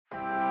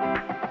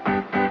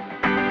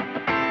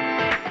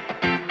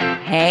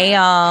Hey,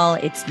 all,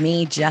 it's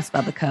me, Jess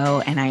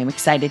Bubico, and I am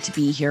excited to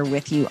be here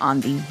with you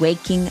on the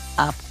Waking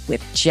Up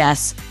with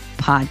Jess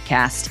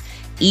podcast.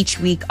 Each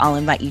week, I'll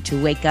invite you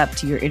to wake up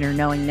to your inner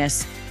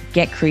knowingness,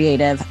 get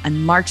creative,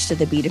 and march to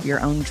the beat of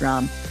your own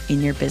drum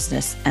in your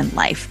business and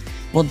life.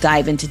 We'll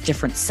dive into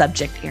different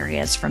subject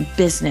areas from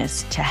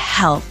business to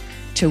health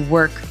to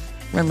work,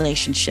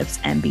 relationships,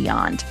 and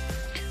beyond.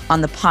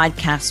 On the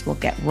podcast, we'll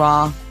get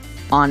raw,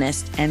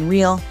 honest, and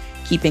real,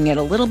 keeping it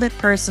a little bit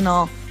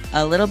personal,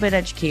 a little bit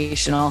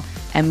educational,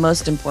 and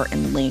most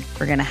importantly,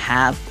 we're going to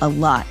have a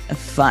lot of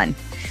fun.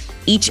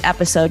 Each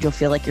episode, you'll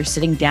feel like you're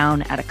sitting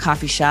down at a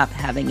coffee shop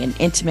having an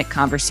intimate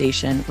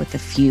conversation with a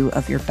few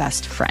of your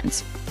best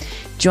friends.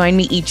 Join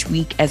me each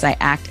week as I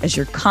act as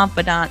your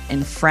confidant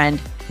and friend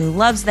who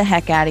loves the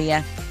heck out of you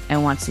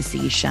and wants to see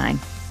you shine.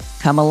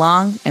 Come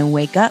along and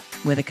wake up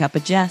with a cup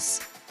of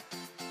Jess.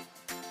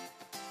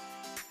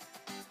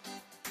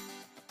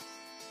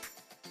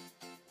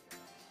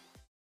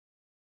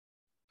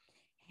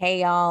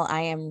 Hey, y'all,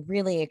 I am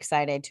really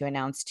excited to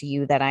announce to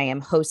you that I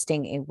am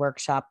hosting a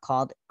workshop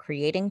called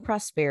Creating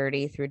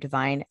Prosperity Through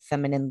Divine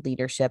Feminine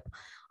Leadership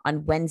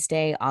on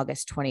Wednesday,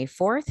 August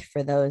 24th,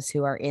 for those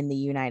who are in the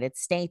United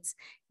States.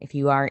 If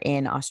you are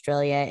in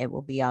Australia, it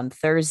will be on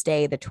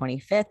Thursday, the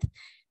 25th.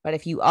 But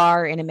if you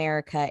are in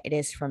America, it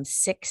is from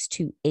 6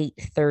 to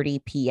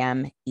 8:30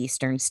 p.m.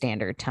 Eastern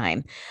Standard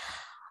Time.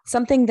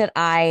 Something that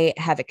I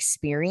have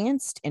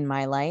experienced in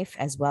my life,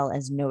 as well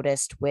as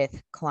noticed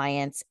with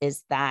clients,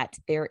 is that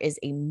there is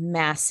a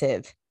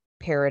massive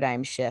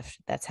paradigm shift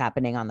that's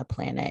happening on the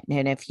planet.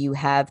 And if you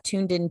have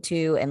tuned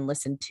into and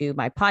listened to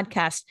my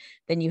podcast,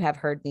 then you have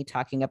heard me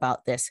talking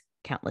about this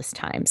countless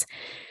times.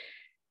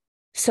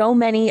 So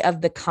many of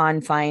the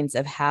confines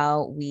of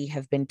how we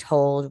have been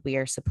told we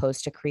are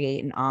supposed to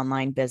create an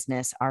online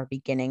business are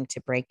beginning to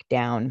break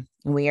down.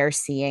 We are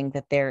seeing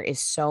that there is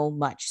so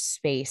much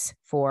space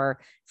for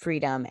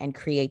freedom and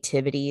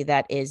creativity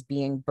that is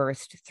being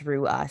birthed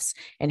through us,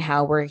 and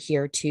how we're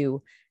here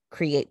to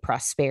create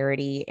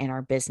prosperity in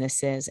our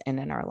businesses and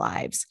in our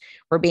lives.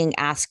 We're being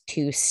asked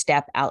to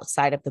step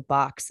outside of the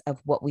box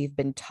of what we've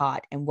been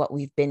taught and what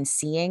we've been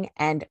seeing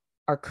and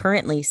are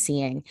currently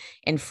seeing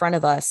in front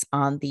of us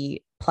on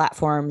the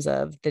platforms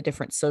of the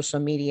different social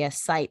media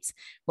sites,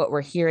 what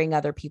we're hearing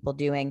other people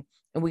doing.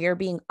 And we are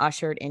being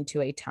ushered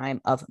into a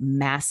time of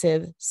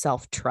massive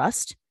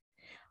self-trust,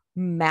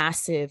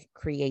 massive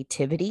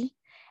creativity,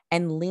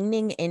 and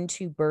leaning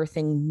into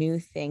birthing new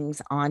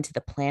things onto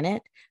the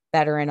planet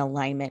that are in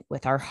alignment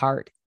with our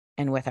heart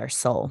and with our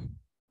soul.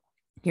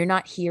 You're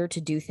not here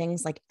to do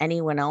things like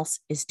anyone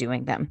else is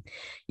doing them.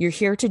 You're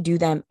here to do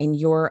them in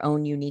your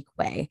own unique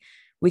way.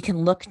 We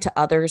can look to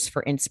others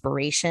for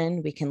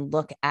inspiration. We can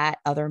look at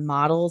other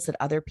models that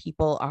other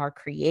people are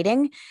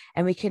creating,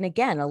 and we can,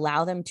 again,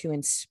 allow them to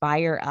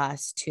inspire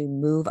us, to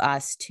move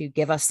us, to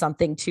give us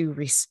something to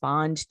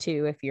respond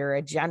to. If you're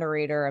a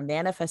generator, a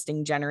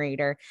manifesting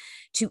generator,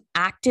 to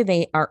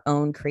activate our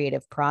own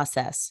creative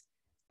process.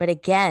 But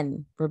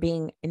again, we're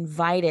being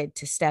invited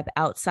to step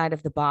outside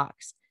of the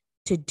box,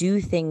 to do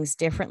things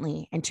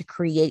differently, and to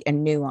create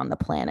anew on the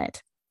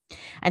planet.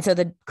 And so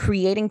the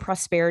Creating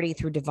Prosperity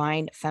Through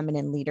Divine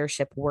Feminine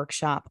Leadership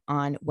workshop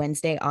on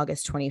Wednesday,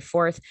 August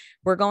 24th,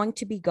 we're going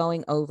to be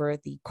going over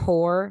the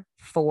core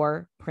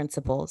 4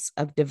 principles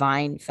of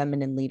divine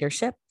feminine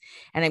leadership.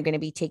 And I'm going to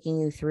be taking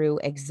you through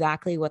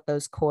exactly what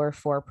those core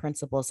 4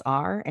 principles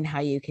are and how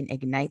you can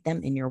ignite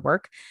them in your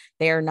work.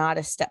 They are not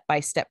a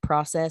step-by-step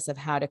process of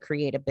how to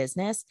create a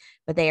business,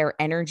 but they are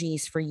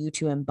energies for you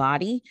to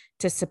embody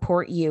to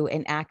support you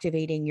in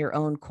activating your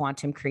own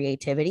quantum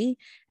creativity.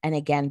 And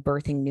again,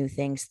 birthing new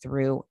things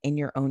through in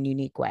your own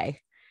unique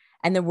way.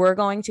 And then we're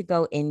going to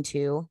go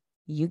into,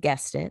 you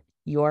guessed it,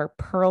 your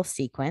pearl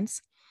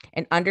sequence,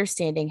 and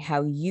understanding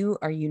how you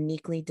are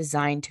uniquely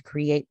designed to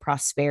create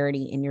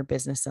prosperity in your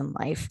business and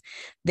life.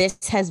 This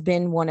has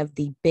been one of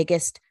the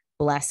biggest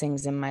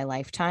blessings in my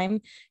lifetime,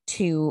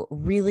 to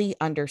really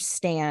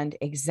understand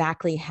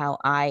exactly how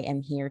I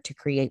am here to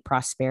create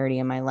prosperity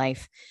in my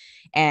life.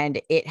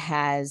 And it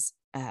has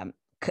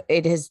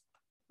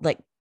like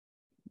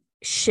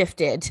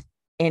shifted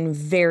in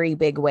very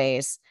big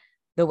ways,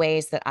 the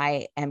ways that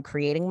I am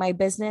creating my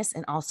business,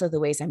 and also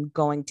the ways I'm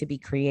going to be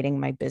creating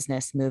my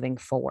business moving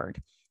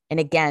forward. And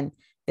again,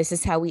 this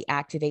is how we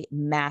activate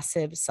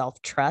massive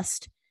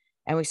self-trust,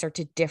 and we start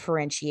to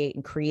differentiate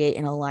and create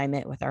an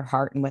alignment with our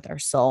heart and with our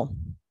soul.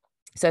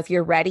 So if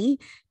you're ready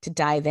to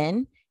dive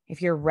in,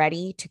 if you're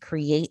ready to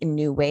create in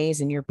new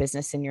ways in your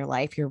business, in your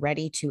life, you're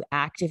ready to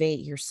activate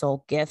your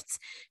soul gifts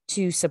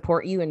to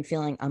support you in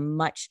feeling a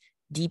much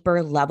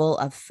deeper level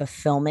of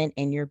fulfillment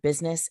in your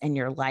business and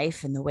your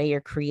life and the way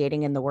you're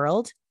creating in the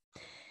world,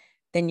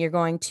 then you're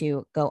going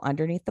to go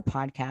underneath the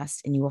podcast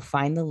and you will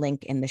find the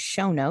link in the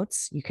show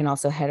notes. You can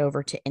also head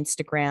over to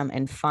Instagram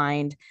and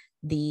find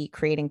the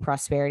Creating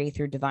Prosperity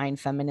Through Divine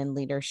Feminine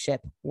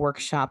Leadership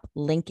workshop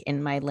link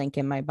in my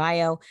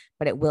bio,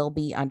 but it will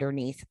be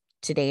underneath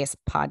today's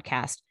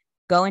podcast.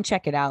 Go and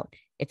check it out.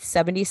 It's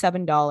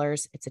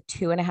 $77. It's a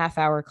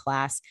 2.5-hour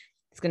class.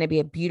 It's going to be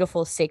a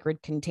beautiful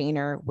sacred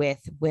container with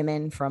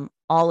women from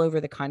all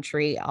over the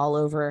country, all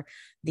over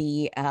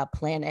the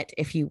planet,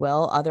 if you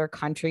will, other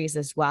countries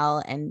as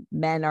well. And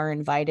men are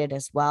invited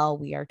as well.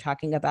 We are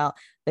talking about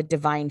the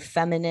divine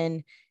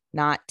feminine,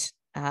 not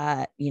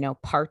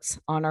parts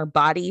on our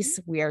bodies.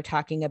 We are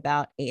talking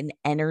about an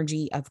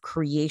energy of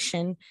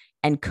creation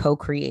and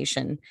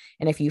co-creation.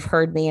 And if you've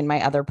heard me in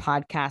my other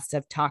podcasts,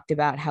 I've talked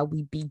about how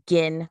we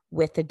begin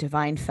with the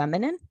divine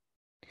feminine.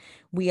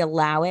 We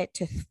allow it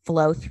to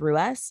flow through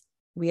us.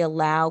 We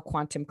allow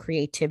quantum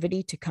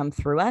creativity to come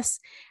through us.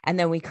 And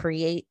then we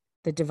create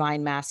the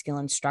divine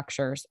masculine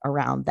structures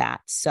around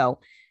that.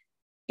 So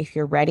if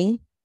you're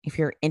ready, if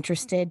you're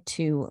interested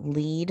to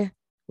lead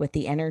with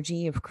the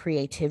energy of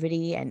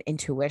creativity and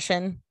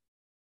intuition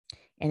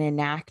and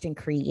enact and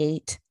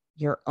create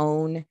your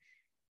own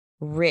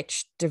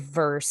rich,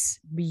 diverse,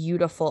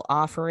 beautiful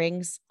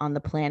offerings on the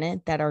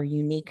planet that are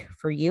unique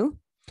for you,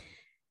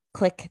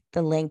 click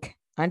the link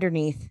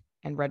underneath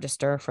and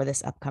register for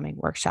this upcoming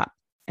workshop.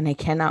 And I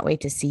cannot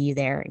wait to see you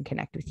there and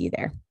connect with you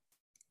there.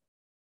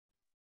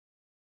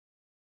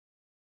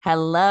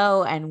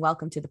 Hello and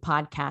welcome to the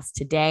podcast.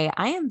 Today,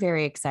 I am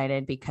very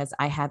excited because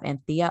I have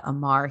Anthea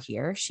Amar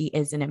here. She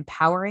is an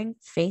empowering,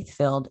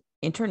 faith-filled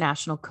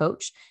international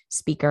coach,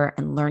 speaker,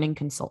 and learning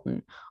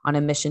consultant on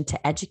a mission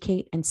to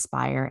educate,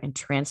 inspire, and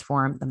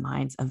transform the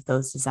minds of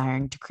those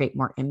desiring to create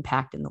more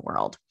impact in the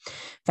world.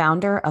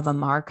 Founder of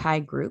Amar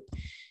Group,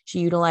 she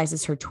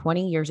utilizes her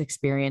 20 years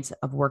experience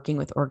of working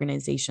with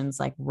organizations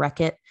like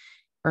Reckitt,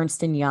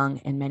 Ernst & Young,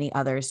 and many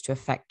others to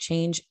affect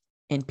change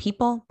in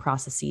people,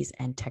 processes,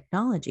 and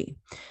technology.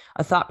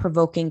 A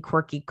thought-provoking,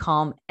 quirky,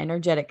 calm,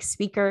 energetic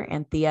speaker,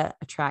 Anthea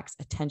attracts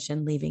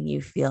attention, leaving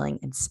you feeling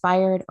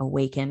inspired,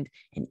 awakened,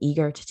 and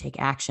eager to take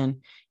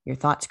action. Your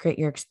thoughts create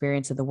your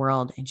experience of the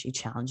world, and she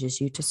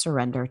challenges you to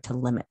surrender to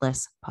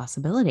limitless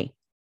possibility.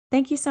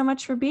 Thank you so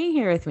much for being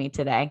here with me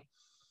today.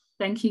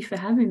 Thank you for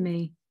having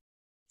me.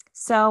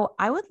 So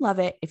I would love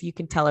it if you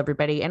can tell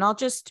everybody, and I'll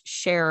just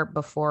share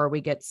before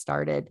we get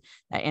started,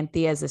 that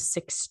Anthea is a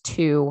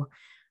 6'2",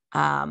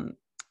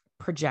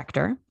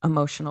 projector,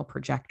 emotional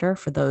projector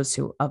for those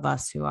of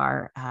us who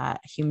are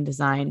human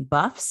design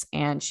buffs,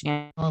 and she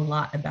knows a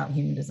lot about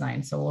human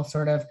design. So we'll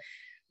sort of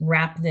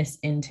wrap this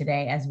in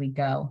today as we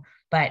go.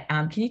 But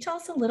can you tell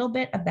us a little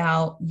bit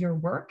about your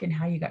work and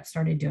how you got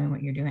started doing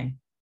what you're doing?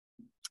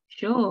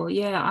 Sure.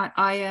 Yeah.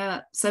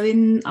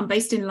 I'm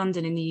based in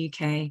London in the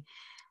UK,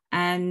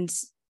 and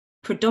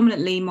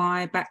predominantly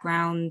my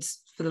background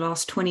for the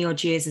last 20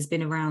 odd years has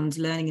been around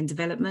learning and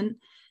development.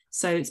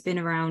 So it's been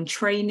around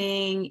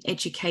training,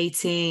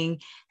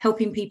 educating,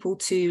 helping people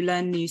to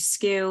learn new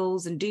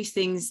skills and do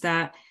things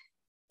that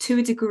to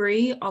a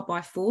degree are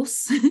by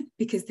force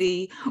because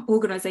the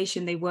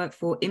organization they work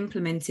for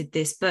implemented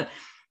this. But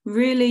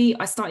really,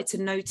 I started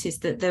to notice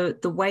that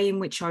the way in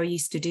which I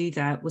used to do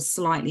that was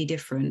slightly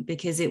different,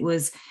 because it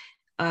was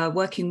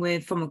working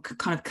with from a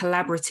kind of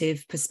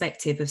collaborative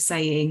perspective of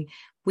saying,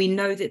 we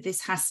know that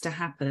this has to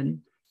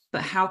happen,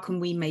 but how can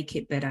we make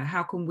it better?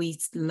 How can we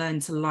learn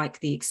to like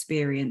the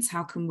experience?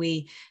 How can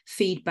we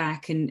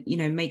feedback and,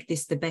 make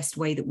this the best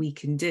way that we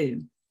can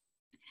do?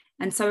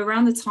 And so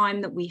around the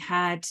time that we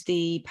had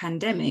the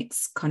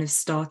pandemics kind of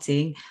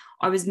starting,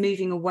 I was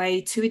moving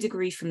away to a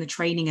degree from the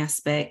training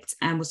aspect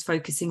and was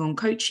focusing on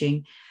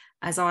coaching,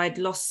 as I'd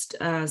lost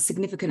a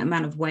significant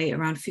amount of weight,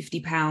 around 50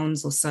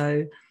 pounds or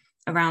so,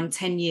 around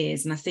 10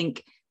 years. And I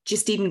think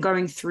just even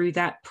going through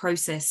that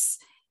process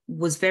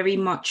was very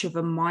much of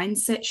a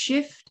mindset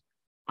shift.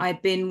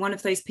 I'd been one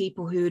of those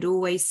people who had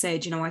always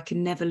said, I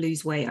can never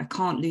lose weight.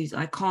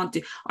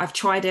 I've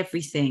tried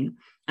everything.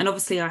 And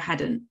obviously I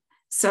hadn't.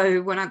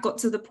 So when I got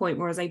to the point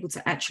where I was able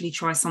to actually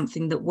try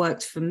something that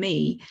worked for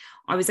me,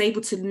 I was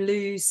able to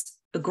lose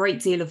a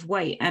great deal of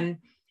weight. And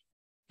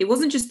it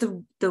wasn't just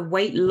the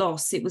weight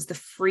loss, it was the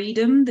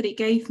freedom that it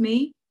gave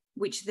me,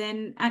 which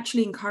then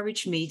actually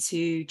encouraged me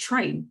to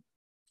train.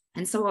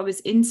 And so I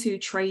was into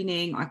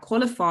training. I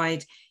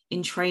qualified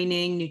in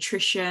training,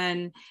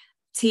 nutrition,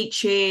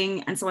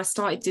 teaching. And so I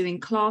started doing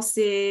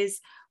classes.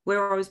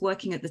 Where I was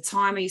working at the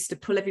time, I used to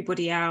pull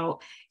everybody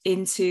out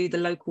into the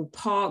local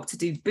park to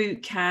do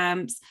boot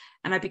camps.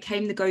 And I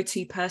became the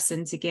go-to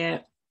person to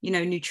get,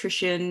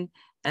 nutrition,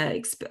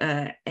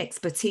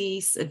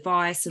 expertise,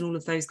 advice, and all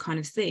of those kind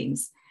of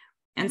things.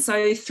 And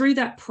so through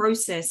that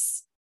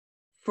process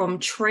from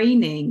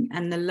training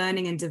and the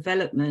learning and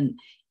development,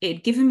 it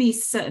had given me a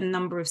certain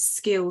number of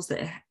skills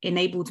that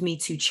enabled me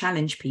to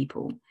challenge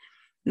people.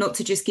 Not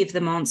to just give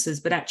them answers,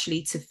 but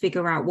actually to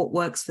figure out what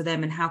works for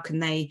them and how can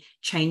they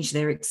change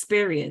their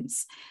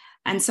experience.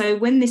 And so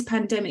when this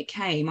pandemic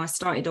came, I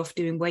started off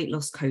doing weight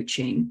loss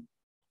coaching.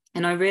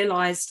 And I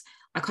realized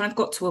I kind of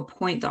got to a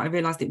point that I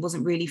realized it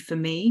wasn't really for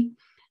me.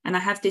 And I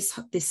have this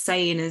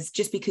saying as,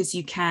 just because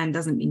you can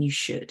doesn't mean you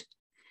should.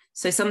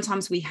 So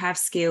sometimes we have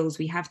skills,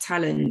 we have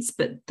talents,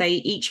 but they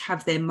each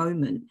have their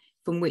moment.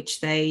 from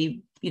which they,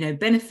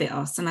 benefit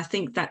us. And I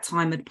think that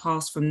time had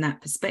passed from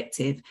that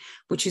perspective,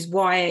 which is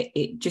why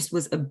it just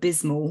was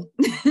abysmal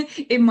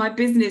in my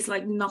business.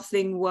 Like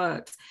nothing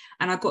worked.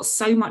 And I got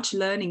so much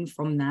learning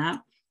from that,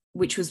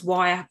 which was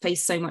why I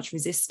faced so much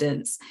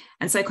resistance.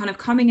 And so kind of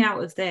coming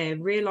out of there,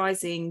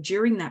 realizing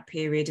during that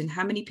period and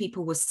how many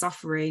people were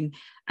suffering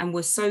and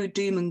were so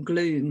doom and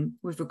gloom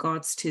with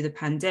regards to the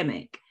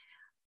pandemic,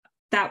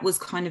 that was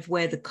kind of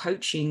where the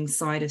coaching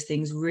side of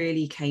things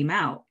really came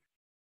out,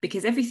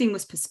 because everything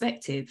was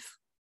perspective.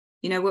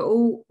 We're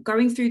all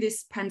going through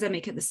this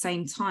pandemic at the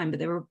same time, but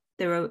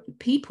there are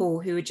people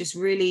who are just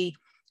really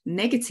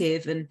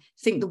negative and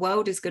think the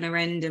world is going to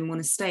end and want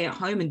to stay at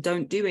home and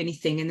don't do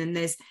anything. And then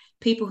there's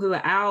people who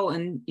are out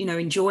and,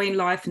 enjoying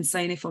life and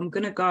saying, if I'm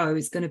going to go,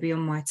 it's going to be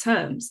on my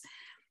terms.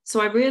 So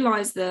I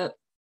realized that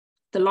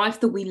the life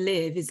that we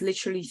live is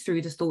literally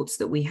through the thoughts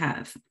that we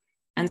have.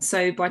 And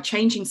so by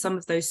changing some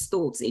of those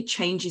thoughts, it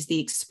changes the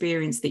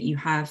experience that you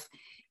have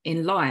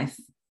in life.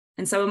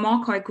 And so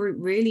Amar Group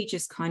really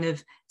just kind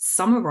of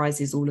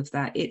summarizes all of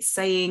that. It's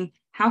saying,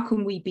 how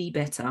can we be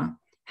better?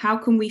 How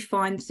can we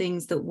find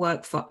things that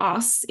work for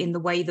us in the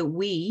way that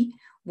we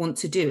want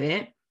to do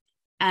it?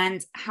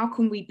 And how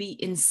can we be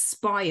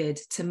inspired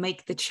to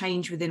make the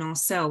change within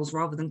ourselves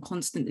rather than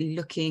constantly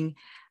looking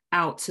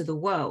out to the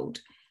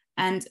world?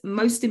 And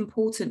most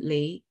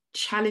importantly,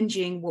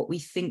 challenging what we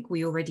think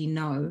we already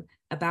know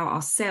about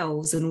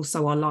ourselves and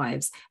also our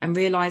lives, and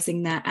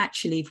realizing that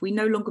actually, if we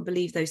no longer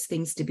believe those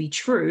things to be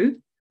true,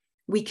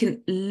 we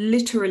can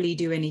literally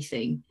do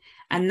anything.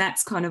 And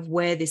that's kind of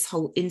where this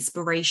whole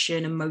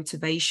inspiration and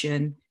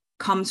motivation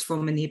comes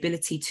from, and the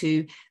ability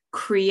to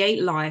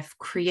create life,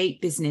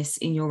 create business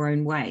in your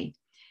own way.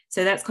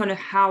 So that's kind of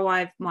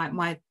how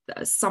my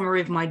summary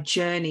of my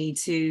journey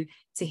to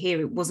here.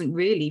 It wasn't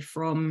really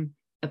from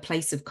a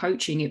place of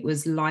coaching. It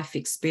was life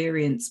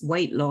experience,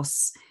 weight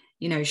loss,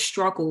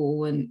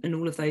 struggle and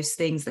all of those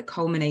things that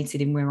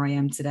culminated in where I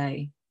am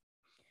today.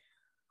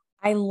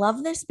 I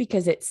love this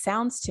because it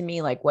sounds to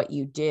me like what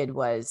you did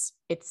was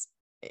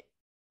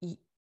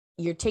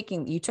you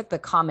took the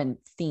common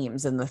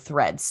themes and the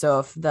threads. So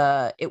if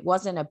it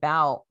wasn't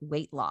about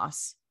weight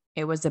loss,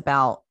 it was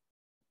about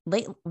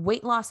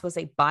weight loss was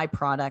a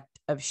byproduct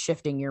of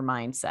shifting your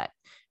mindset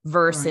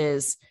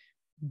versus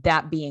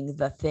that being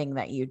the thing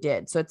that you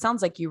did. So it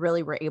sounds like you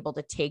really were able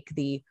to take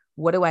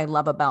what do I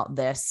love about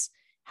this?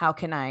 How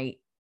can I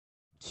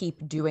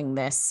keep doing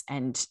this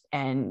and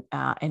in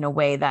a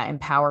way that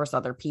empowers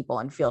other people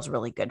and feels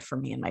really good for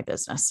me in my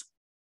business?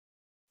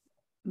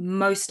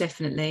 Most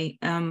definitely.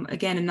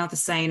 Again, another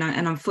saying,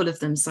 and I'm full of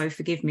them, so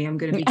forgive me, I'm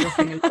going to be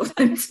dropping a lot of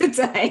them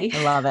today.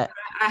 I love it.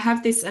 I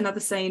have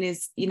another saying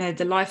is,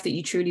 the life that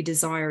you truly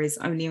desire is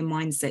only a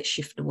mindset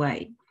shift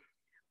away.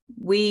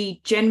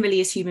 We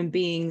generally, as human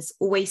beings,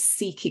 always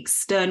seek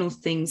external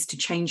things to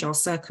change our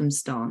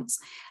circumstance,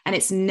 and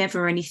it's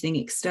never anything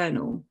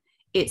external.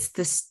 It's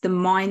the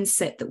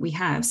mindset that we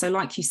have. So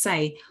like you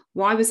say,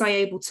 why was I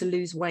able to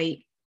lose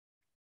weight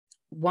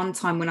one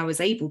time when I was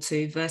able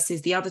to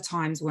versus the other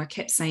times where I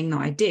kept saying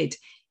that I did?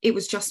 It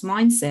was just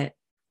mindset.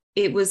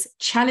 It was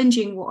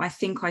challenging what I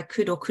think I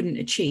could or couldn't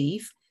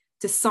achieve,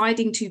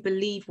 deciding to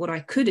believe what I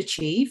could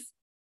achieve,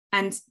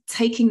 and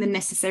taking the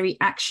necessary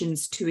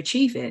actions to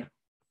achieve it.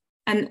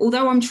 And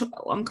although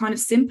I'm kind of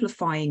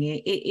simplifying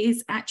it, it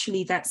is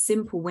actually that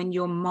simple when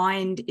your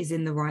mind is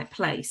in the right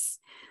place.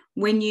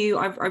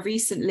 I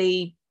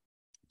recently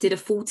did a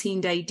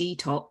 14-day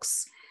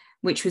detox,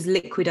 which was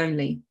liquid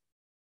only.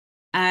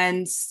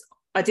 And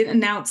I didn't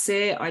announce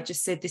it. I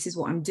just said, this is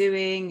what I'm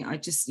doing. I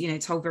just,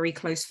 told very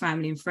close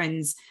family and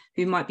friends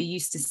who might be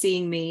used to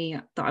seeing me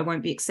that I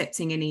won't be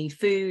accepting any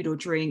food or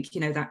drink,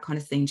 that kind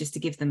of thing, just to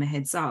give them a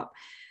heads up.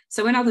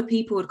 So when other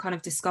people had kind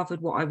of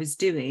discovered what I was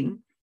doing,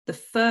 the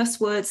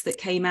first words that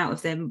came out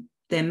of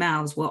their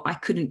mouths were, I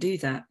couldn't do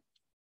that.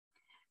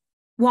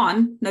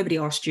 One, nobody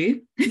asked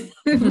you,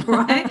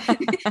 right?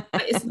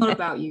 It's not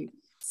about you.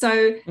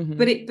 So,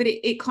 but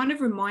it kind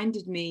of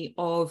reminded me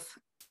of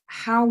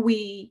how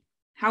we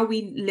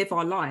live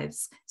our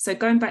lives. So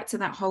going back to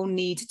that whole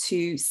need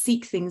to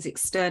seek things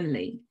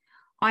externally,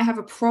 I have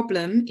a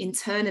problem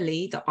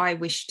internally that I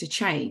wish to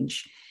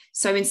change.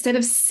 So instead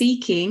of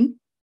seeking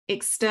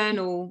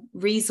external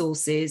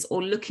resources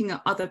or looking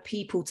at other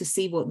people to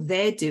see what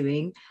they're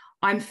doing,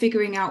 I'm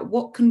figuring out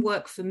what can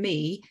work for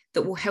me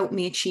that will help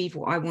me achieve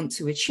what I want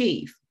to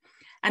achieve.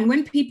 And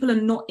when people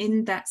are not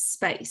in that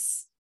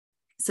space,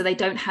 so they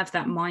don't have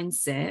that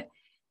mindset,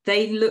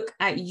 they look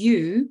at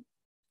you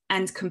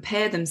and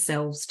compare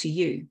themselves to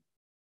you.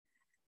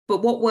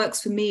 But what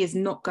works for me is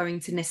not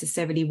going to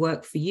necessarily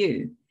work for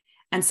you.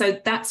 And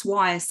so that's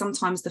why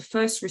sometimes the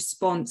first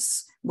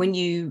response when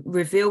you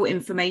reveal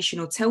information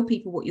or tell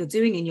people what you're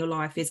doing in your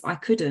life is, I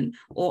couldn't,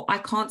 or I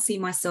can't see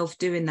myself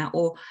doing that,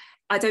 or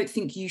I don't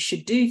think you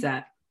should do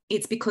that.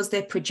 It's because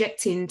they're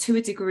projecting to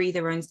a degree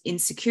their own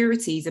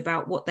insecurities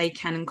about what they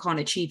can and can't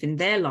achieve in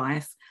their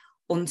life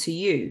onto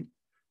you.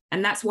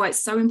 And that's why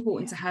it's so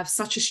important to have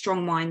such a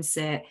strong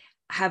mindset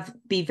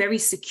be very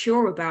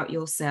secure about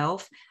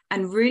yourself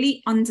and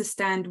really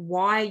understand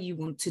why you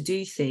want to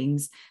do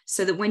things,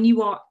 so that when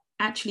you are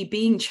actually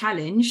being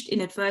challenged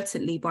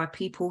inadvertently by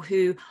people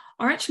who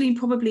are actually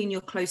probably in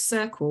your close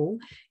circle,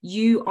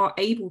 you are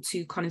able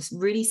to kind of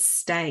really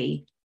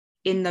stay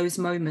in those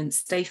moments,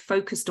 stay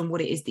focused on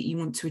what it is that you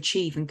want to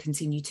achieve and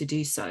continue to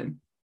do so.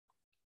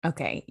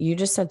 Okay, you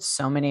just said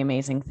so many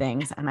amazing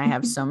things, and I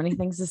have so many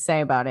things to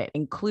say about it,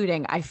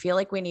 including I feel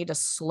like we need to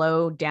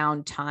slow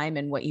down time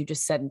and what you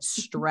just said and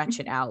stretch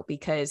it out,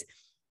 because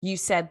you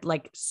said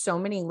like so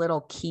many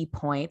little key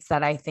points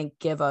that I think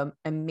give an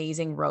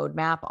amazing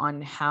roadmap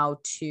on how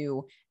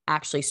to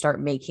actually start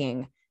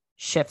making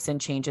shifts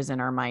and changes in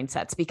our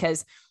mindsets.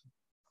 Because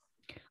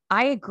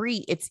I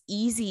agree, it's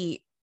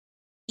easy.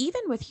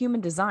 Even with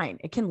human design,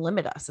 it can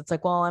limit us. It's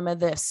like, well, I'm a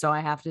this, so I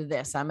have to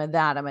this, I'm a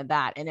that, I'm a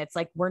that. And it's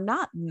like, we're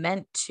not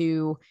meant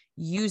to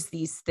use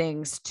these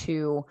things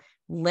to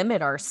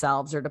limit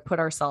ourselves or to put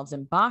ourselves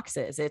in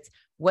boxes. It's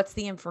what's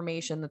the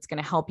information that's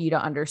going to help you to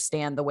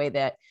understand the way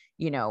that,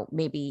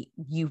 maybe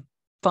you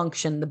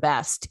function the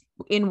best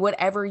in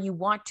whatever you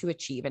want to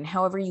achieve and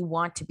however you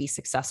want to be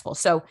successful.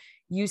 So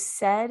you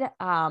said,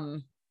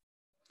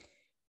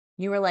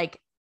 you were like,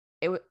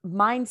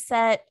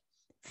 mindset,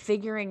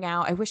 figuring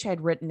out, I wish I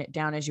had written it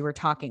down as you were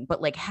talking,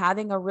 but like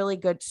having a really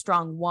good,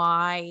 strong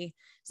why.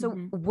 So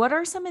what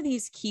are some of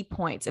these key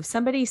points if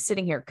somebody's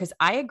sitting here? Because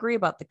I agree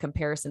about the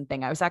comparison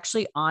thing. I was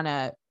actually on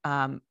a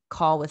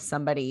call with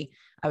somebody.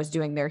 I was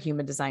doing their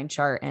human design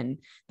chart, and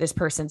this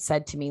person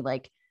said to me,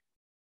 like,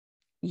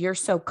 you're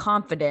so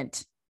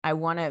confident. I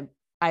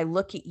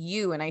look at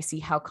you and I see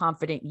how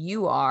confident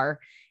you are.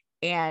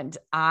 And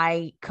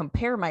I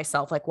compare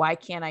myself, like, why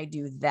can't I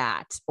do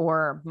that?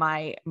 Or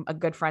a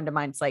good friend of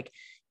mine's like,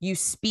 you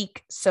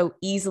speak so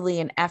easily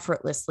and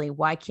effortlessly.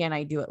 Why can't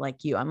I do it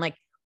like you? I'm like,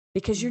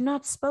 because you're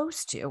not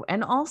supposed to.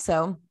 And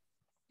also,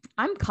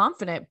 I'm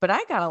confident, but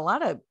I got a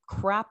lot of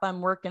crap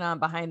I'm working on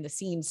behind the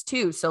scenes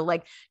too. So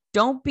like,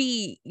 don't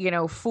be,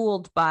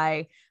 fooled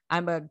by,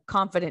 I'm a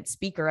confident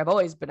speaker. I've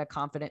always been a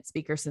confident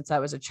speaker since I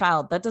was a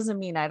child. That doesn't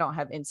mean I don't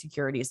have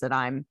insecurities that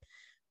I'm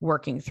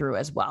working through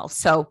as well.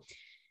 So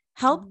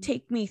help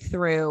take me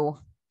through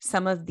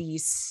some of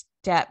these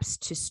steps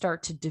to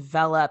start to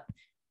develop.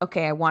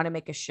 Okay, I want to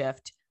make a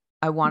shift.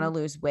 I want to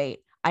lose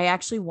weight. I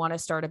actually want to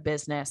start a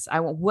business.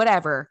 I want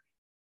whatever.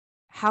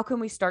 How can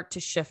we start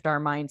to shift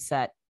our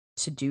mindset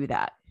to do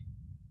that?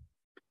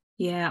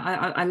 Yeah,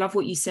 I love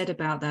what you said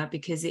about that,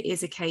 because it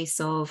is a case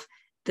of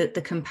the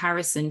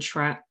comparison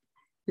trap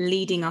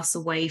leading us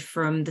away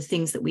from the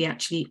things that we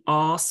actually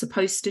are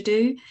supposed to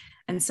do.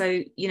 And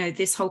so,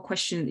 this whole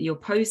question that you're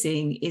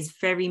posing is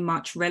very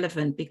much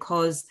relevant,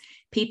 because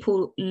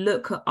people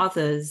look at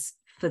others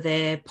for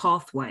their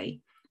pathway,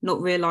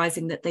 not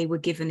realizing that they were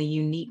given a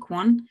unique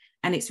one.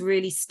 And it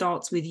really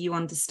starts with you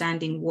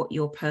understanding what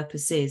your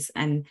purpose is.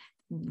 And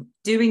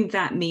doing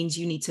that means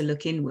you need to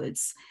look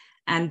inwards.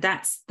 And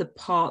that's the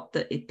part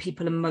that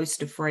people are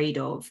most afraid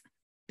of,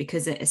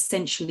 because it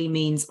essentially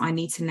means I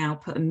need to now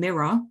put a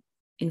mirror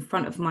in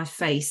front of my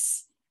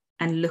face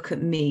and look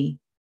at me.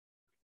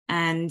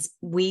 And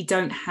we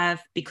don't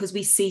have, because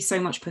we see so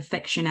much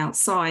perfection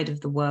outside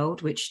of the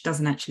world, which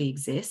doesn't actually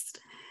exist,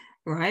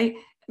 right?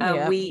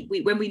 Yeah.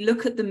 We when we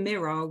look at the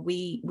mirror,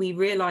 we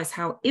realize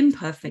how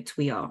imperfect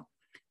we are.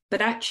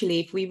 But actually,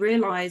 if we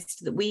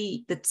realized that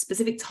the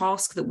specific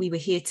task that we were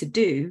here to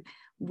do,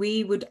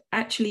 we would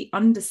actually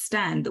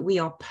understand that we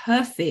are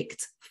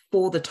perfect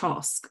for the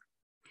task,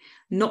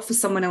 not for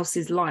someone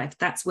else's life.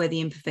 That's where the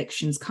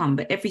imperfections come.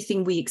 But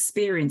everything we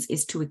experience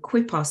is to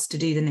equip us to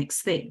do the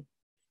next thing.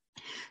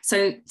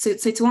 So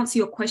to answer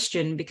your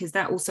question, because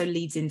that also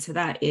leads into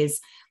that,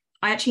 is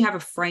I actually have a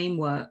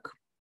framework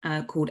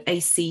called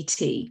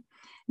ACT.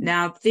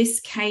 Now,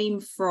 this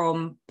came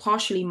from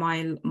partially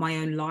my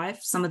own life,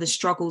 some of the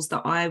struggles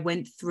that I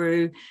went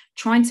through,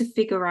 trying to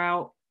figure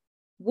out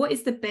what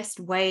is the best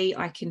way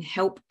I can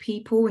help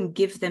people and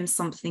give them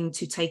something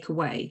to take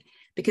away.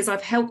 Because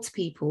I've helped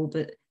people,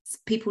 but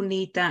people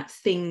need that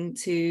thing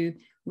to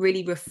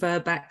really refer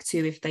back to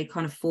if they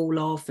kind of fall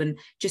off, and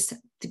just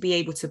to be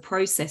able to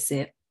process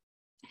it.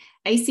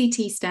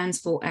 ACT stands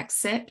for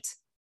accept,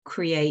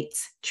 create,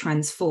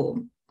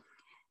 transform.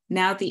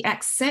 Now, the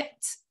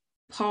accept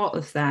part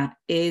of that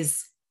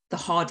is the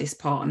hardest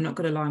part. I'm not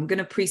going to lie. I'm going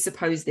to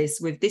presuppose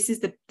this is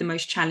the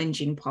most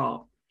challenging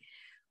part.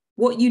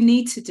 What you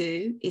need to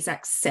do is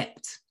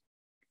accept.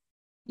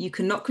 You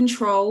cannot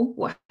control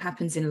what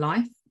happens in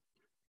life.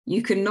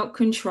 You cannot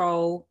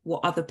control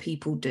what other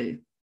people do,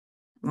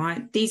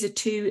 right? These are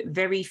two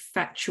very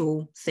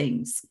factual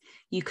things.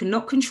 You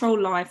cannot control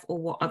life or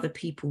what other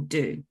people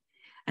do.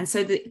 And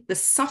so the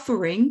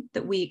suffering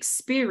that we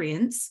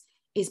experience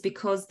is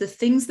because the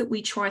things that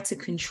we try to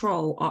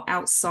control are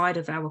outside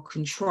of our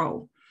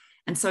control.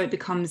 And so it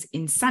becomes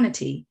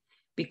insanity,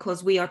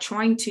 because we are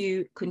trying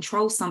to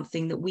control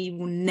something that we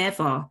will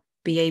never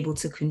be able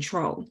to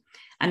control.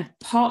 And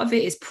part of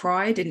it is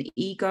pride and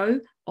ego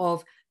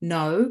of,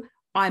 no,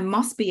 I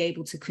must be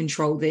able to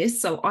control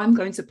this. So I'm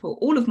going to put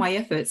all of my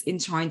efforts in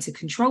trying to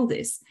control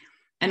this.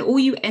 And all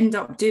you end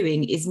up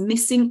doing is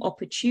missing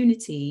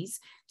opportunities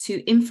to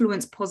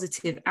influence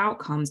positive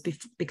outcomes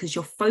because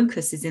your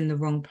focus is in the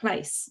wrong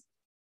place.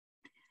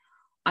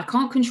 I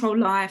can't control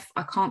life.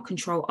 I can't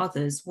control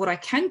others. What I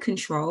can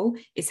control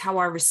is how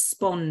I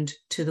respond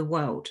to the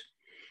world.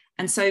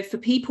 And so for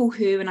people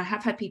who, and I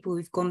have had people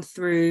who've gone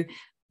through,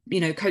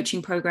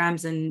 coaching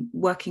programs and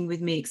working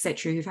with me,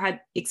 etc., who've had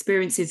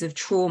experiences of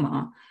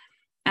trauma.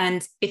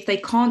 And if they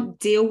can't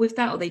deal with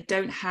that, or they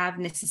don't have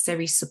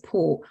necessary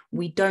support,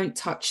 we don't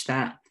touch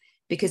that.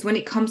 Because when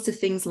it comes to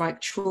things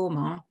like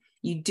trauma,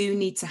 you do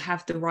need to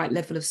have the right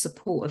level of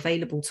support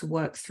available to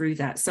work through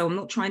that. So I'm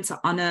not trying to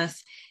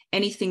unearth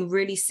anything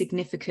really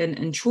significant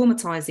and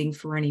traumatizing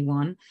for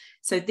anyone.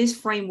 So this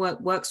framework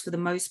works for the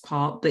most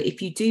part, but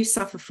if you do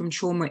suffer from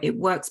trauma, it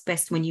works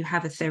best when you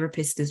have a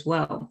therapist as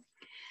well.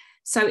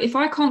 So if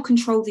I can't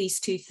control these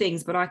two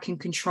things, but I can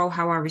control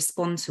how I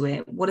respond to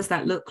it, what does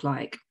that look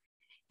like?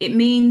 It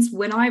means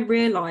when I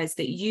realize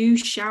that you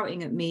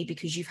shouting at me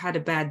because you've had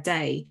a bad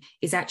day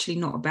is actually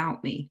not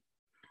about me,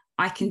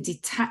 I can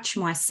detach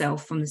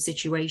myself from the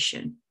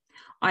situation.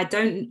 I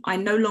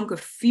no longer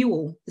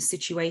fuel the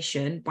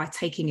situation by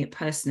taking it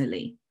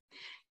personally.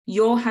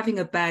 You're having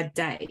a bad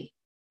day.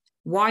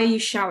 Why are you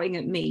shouting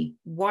at me?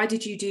 Why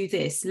did you do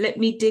this? Let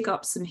me dig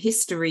up some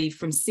history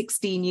from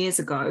 16 years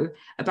ago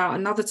about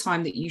another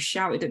time that you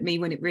shouted at me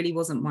when it really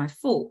wasn't my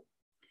fault.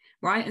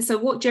 Right? And so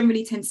what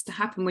generally tends to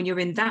happen when you're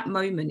in that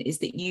moment is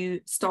that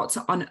you start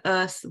to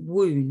unearth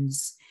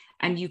wounds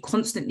and you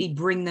constantly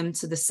bring them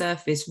to the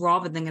surface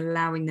rather than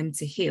allowing them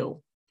to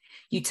heal.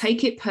 You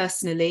take it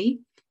personally.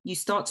 You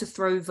start to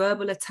throw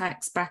verbal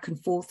attacks back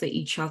and forth at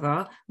each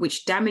other,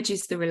 which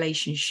damages the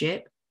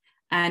relationship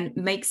and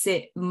makes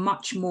it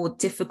much more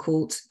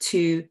difficult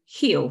to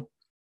heal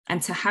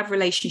and to have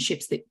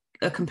relationships that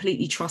are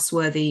completely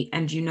trustworthy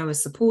and are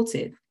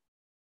supportive.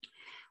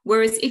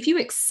 Whereas if you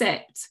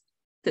accept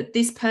that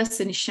this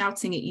person is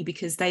shouting at you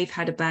because they've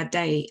had a bad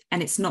day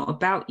and it's not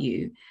about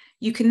you,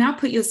 you can now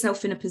put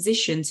yourself in a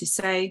position to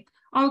say,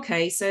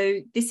 okay, so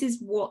this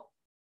is what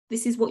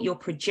you're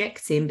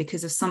projecting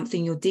because of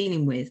something you're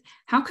dealing with.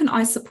 How can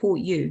I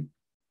support you?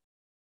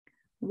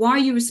 Why are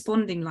you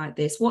responding like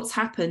this? What's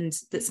happened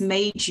that's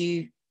made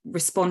you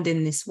respond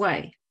in this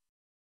way?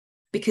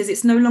 Because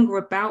it's no longer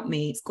about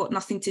me. It's got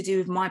nothing to do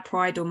with my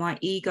pride or my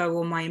ego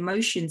or my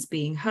emotions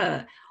being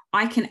hurt.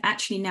 I can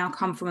actually now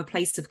come from a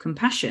place of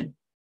compassion.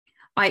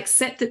 I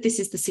accept that this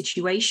is the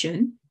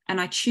situation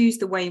and I choose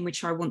the way in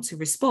which I want to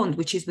respond,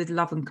 which is with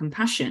love and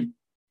compassion.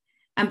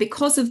 And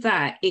because of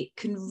that, it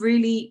can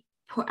really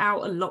put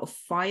out a lot of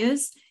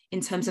fires in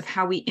terms of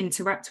how we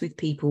interact with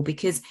people,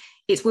 because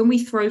it's when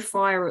we throw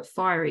fire at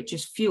fire, it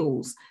just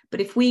fuels.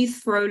 But if we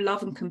throw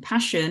love and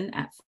compassion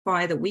at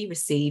fire that we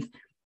receive,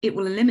 it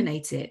will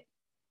eliminate it.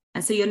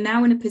 And so you're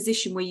now in a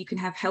position where you can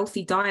have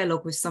healthy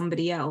dialogue with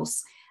somebody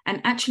else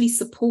and actually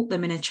support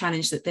them in a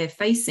challenge that they're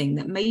facing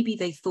that maybe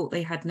they thought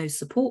they had no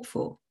support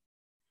for.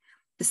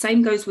 The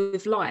same goes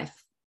with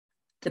life.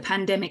 The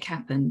pandemic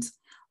happened.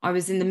 I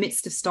was in the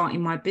midst of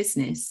starting my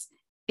business.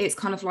 It's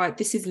kind of like,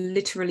 this is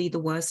literally the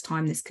worst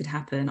time this could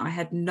happen. I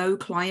had no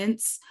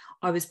clients.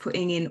 I was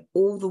putting in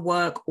all the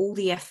work, all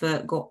the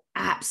effort, got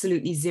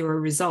absolutely zero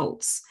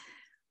results.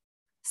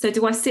 So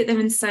do I sit there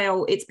and say,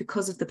 oh, it's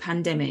because of the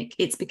pandemic?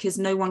 It's because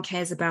no one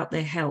cares about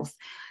their health.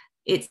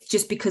 It's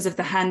just because of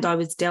the hand I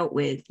was dealt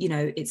with.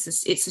 It's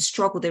a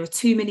struggle. There are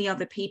too many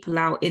other people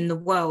out in the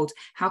world.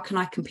 How can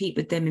I compete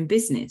with them in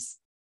business?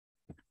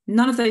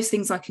 None of those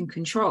things I can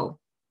control.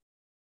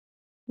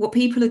 What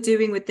people are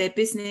doing with their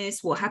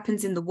business, what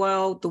happens in the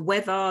world, the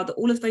weather,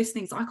 all of those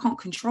things, I can't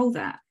control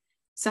that.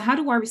 So how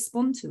do I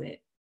respond to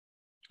it?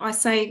 I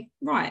say,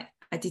 right,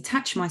 I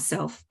detach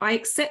myself. I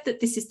accept that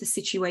this is the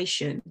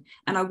situation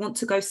and I want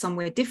to go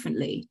somewhere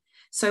differently.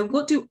 So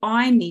what do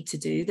I need to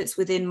do that's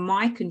within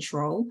my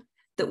control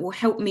that will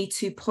help me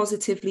to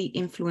positively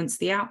influence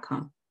the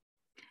outcome?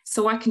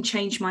 So I can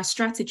change my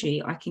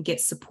strategy. I can get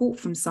support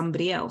from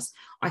somebody else.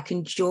 I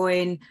can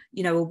join,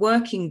 a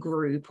working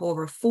group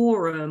or a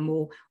forum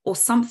or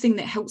something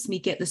that helps me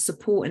get the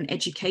support and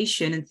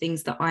education and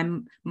things that I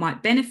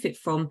might benefit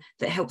from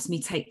that helps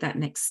me take that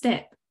next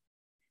step.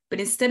 But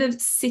instead of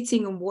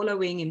sitting and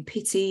wallowing in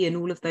pity and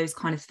all of those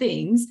kind of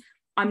things,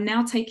 I'm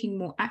now taking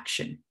more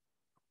action.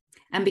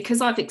 And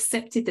because I've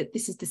accepted that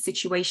this is the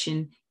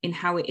situation in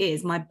how it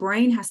is, my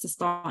brain has to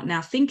start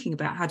now thinking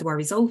about how do I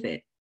resolve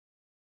it?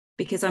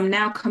 Because I'm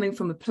now coming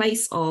from a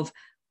place of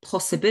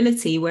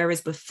possibility,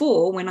 whereas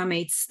before, when I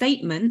made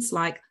statements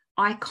like,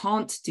 I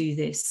can't do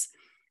this,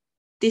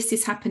 this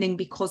is happening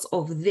because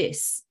of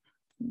this,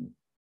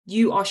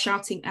 you are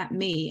shouting at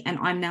me and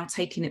I'm now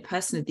taking it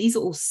personally. These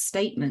are all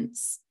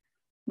statements.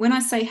 When I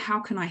say,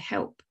 how can I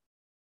help?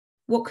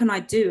 What can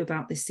I do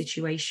about this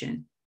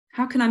situation?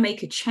 How can I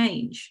make a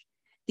change?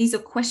 These are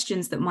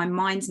questions that my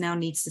mind now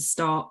needs to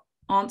start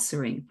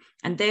answering.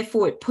 And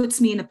therefore, it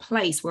puts me in a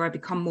place where I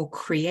become more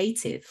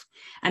creative.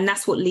 And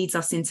that's what leads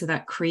us into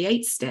that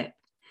create step.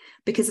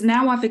 Because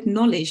now I've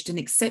acknowledged and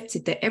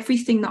accepted that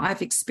everything that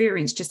I've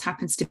experienced just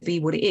happens to be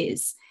what it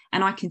is.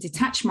 and I can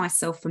detach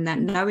myself from that,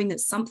 knowing that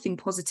something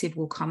positive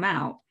will come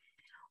out,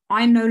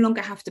 I no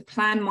longer have to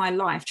plan my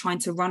life trying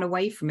to run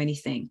away from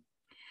anything.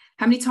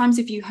 How many times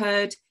have you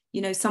heard,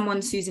 someone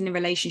who's in a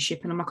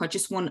relationship and I'm like, I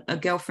just want a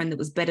girlfriend that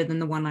was better than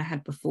the one I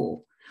had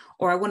before,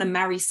 or I want to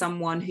marry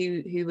someone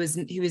who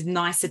is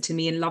nicer to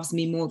me and loves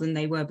me more than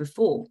they were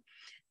before.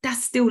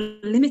 That's still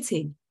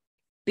limiting,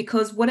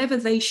 because whatever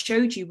they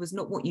showed you was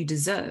not what you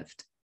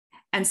deserved.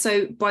 And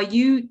so by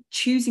you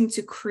choosing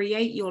to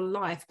create your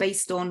life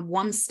based on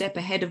one step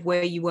ahead of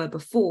where you were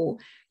before,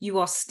 you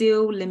are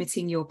still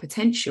limiting your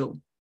potential.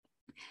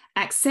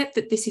 Accept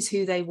that this is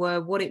who they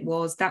were, what it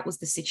was, that was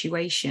the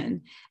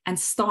situation, and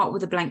start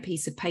with a blank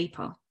piece of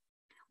paper.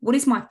 What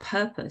is my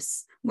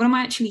purpose? What am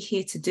I actually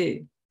here to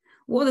do?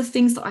 What are the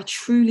things that I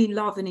truly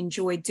love and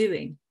enjoy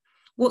doing?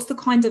 What's the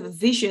kind of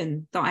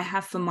vision that I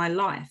have for my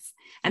life?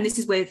 And this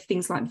is where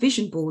things like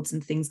vision boards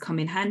and things come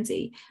in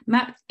handy.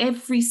 Map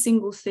every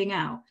single thing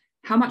out.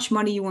 How much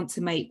money you want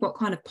to make, what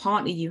kind of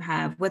partner you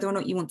have, whether or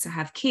not you want to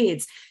have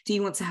kids, do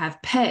you want to have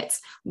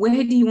pets,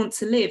 where do you want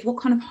to live, what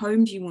kind of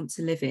home do you want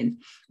to live in,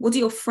 what do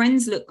your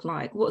friends look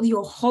like, what are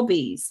your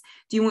hobbies,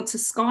 do you want to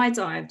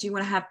skydive, do you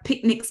want to have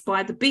picnics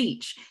by the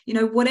beach,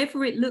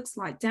 whatever it looks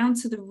like, down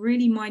to the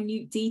really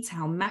minute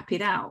detail, map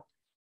it out,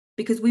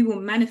 because we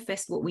will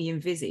manifest what we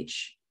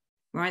envisage,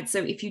 right? So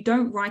if you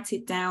don't write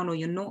it down, or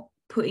you're not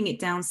putting it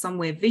down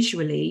somewhere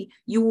visually,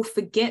 you will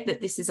forget that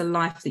this is a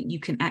life that you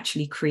can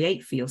actually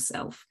create for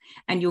yourself,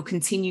 and you'll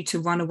continue to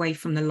run away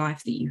from the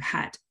life that you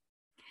had.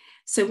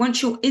 So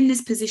once you're in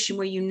this position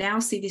where you now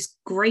see this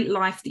great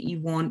life that you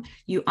want,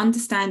 you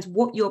understand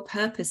what your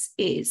purpose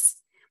is,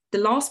 the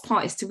last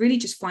part is to really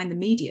just find the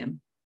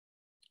medium.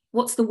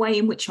 What's the way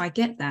in which I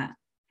get that?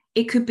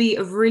 It could be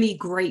a really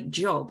great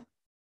job,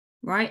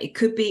 right? It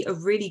could be a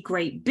really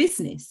great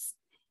business.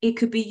 It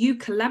could be you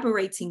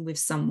collaborating with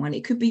someone.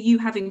 It could be you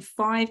having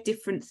 5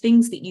 different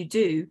things that you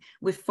do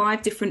with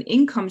 5 different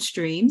income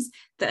streams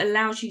that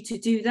allows you to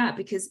do that.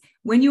 Because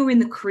when you're in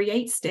the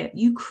create step,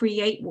 you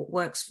create what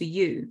works for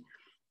you.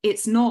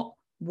 It's not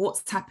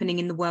what's happening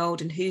in the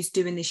world and who's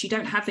doing this. You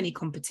don't have any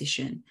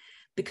competition,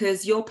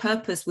 because your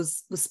purpose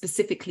was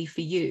specifically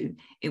for you.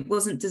 It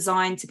wasn't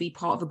designed to be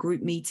part of a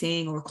group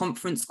meeting or a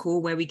conference call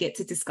where we get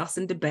to discuss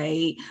and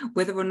debate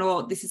whether or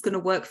not this is going to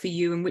work for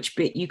you and which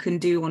bit you can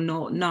do or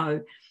not.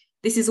 No,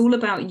 this is all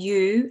about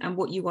you and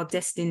what you are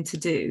destined to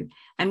do.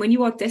 And when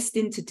you are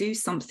destined to do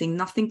something,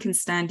 nothing can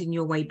stand in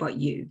your way but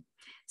you.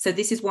 So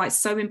this is why it's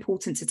so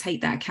important to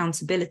take that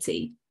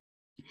accountability.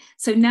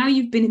 So now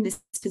you've been in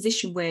this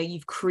position where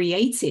you've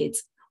created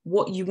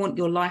what you want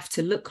your life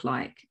to look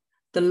like.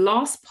 The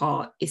last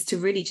part is to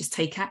really just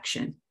take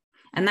action.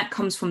 And that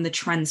comes from the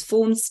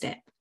transform step.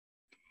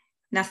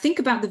 Now think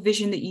about the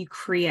vision that you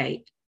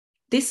create.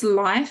 This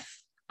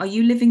life, are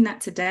you living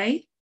that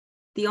today?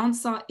 The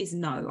answer is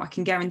no, I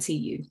can guarantee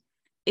you.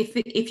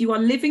 If you are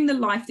living the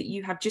life that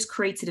you have just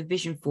created a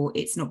vision for,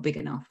 it's not big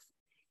enough.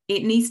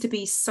 It needs to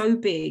be so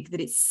big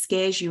that it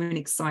scares you and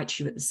excites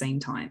you at the same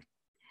time.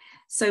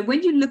 So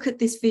when you look at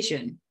this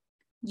vision,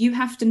 you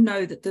have to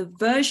know that the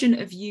version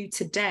of you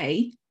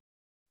today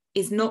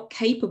is not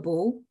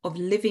capable of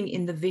living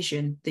in the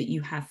vision that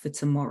you have for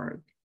tomorrow.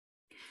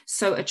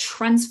 So a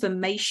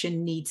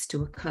transformation needs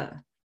to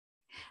occur.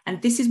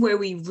 And this is where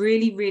we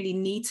really, really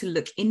need to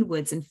look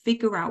inwards and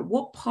figure out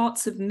what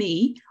parts of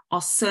me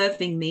are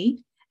serving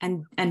me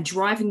and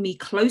driving me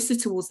closer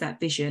towards that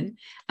vision,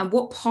 and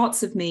what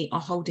parts of me are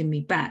holding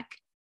me back.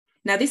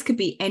 Now, this could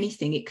be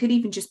anything. It could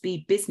even just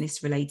be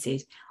business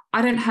related.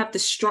 I don't have the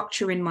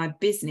structure in my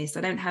business.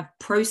 I don't have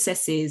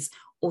processes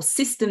or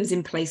systems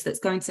in place that's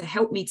going to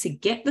help me to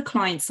get the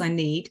clients I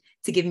need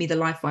to give me the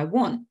life I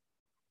want.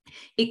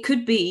 It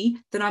could be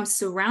that I'm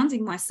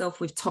surrounding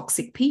myself with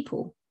toxic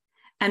people,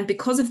 and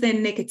because of their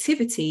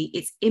negativity,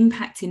 it's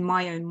impacting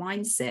my own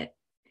mindset.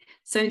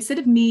 So instead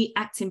of me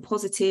acting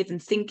positive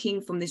and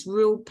thinking from this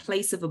real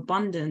place of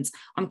abundance,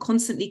 I'm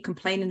constantly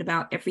complaining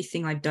about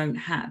everything I don't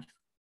have.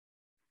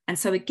 And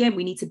so again,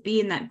 we need to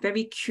be in that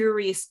very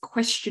curious,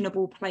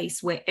 questionable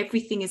place where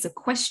everything is a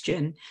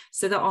question,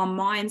 so that our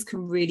minds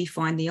can really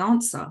find the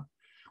answer.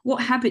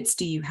 What habits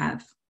do you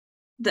have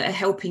that are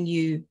helping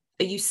you?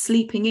 Are you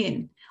sleeping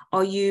in?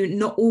 Are you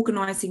not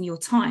organizing your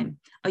time?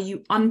 Are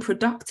you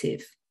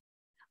unproductive?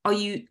 Are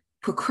you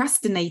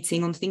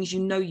procrastinating on things you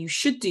know you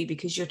should do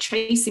because you're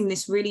chasing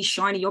this really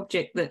shiny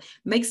object that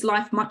makes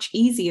life much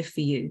easier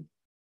for you?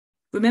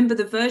 Remember,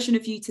 the version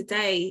of you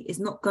today is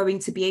not going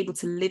to be able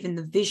to live in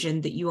the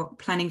vision that you are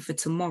planning for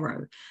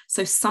tomorrow.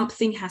 So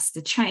something has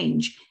to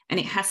change, and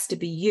it has to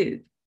be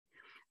you.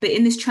 But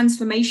in this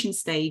transformation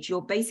stage,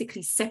 you're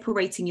basically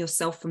separating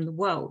yourself from the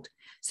world.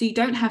 So you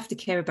don't have to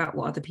care about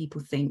what other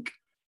people think.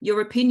 Your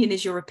opinion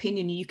is your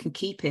opinion. You can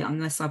keep it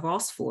unless I've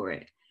asked for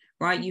it,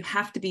 right? You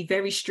have to be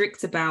very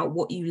strict about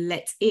what you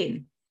let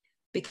in,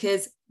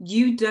 because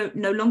you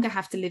no longer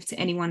have to live to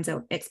anyone's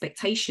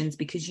expectations,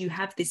 because you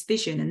have this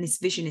vision, and this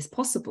vision is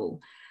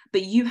possible.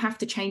 But you have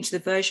to change the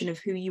version of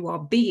who you are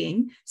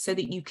being so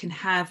that you can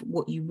have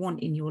what you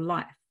want in your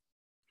life.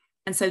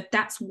 And so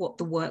that's what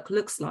the work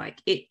looks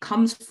like. It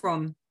comes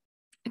from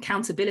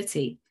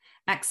accountability,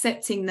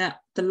 accepting that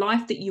the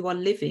life that you are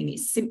living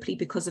is simply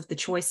because of the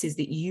choices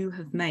that you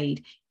have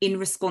made in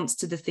response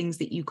to the things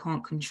that you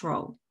can't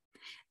control.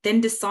 Then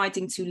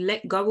deciding to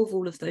let go of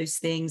all of those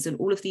things and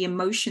all of the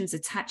emotions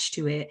attached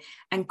to it,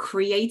 and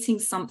creating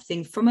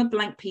something from a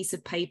blank piece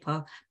of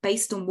paper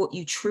based on what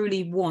you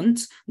truly want,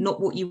 not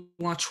what you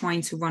are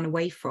trying to run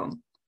away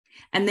from.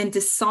 And then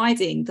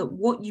deciding that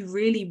what you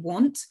really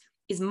want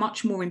is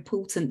much more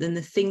important than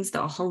the things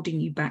that are holding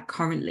you back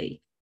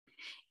currently.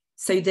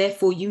 So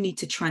therefore, you need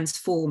to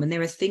transform. And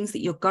there are things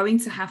that you're going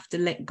to have to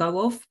let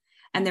go of,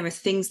 and there are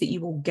things that you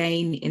will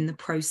gain in the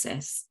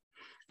process.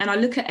 And I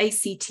look at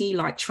ACT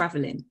like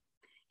traveling.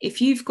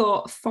 If you've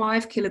got a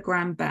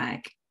 5-kilogram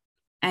bag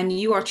and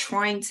you are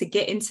trying to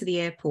get into the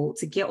airport,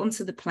 to get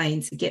onto the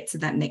plane, to get to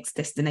that next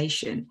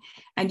destination,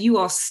 and you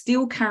are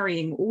still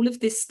carrying all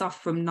of this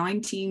stuff from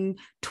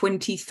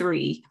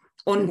 1923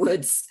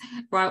 onwards,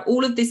 right?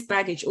 All of this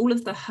baggage, all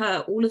of the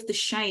hurt, all of the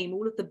shame,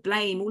 all of the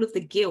blame, all of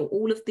the guilt,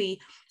 all of the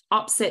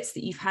upsets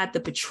that you've had, the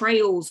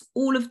betrayals,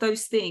 all of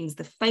those things,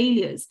 the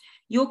failures,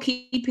 you're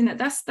keeping that.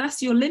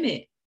 That's your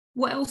limit.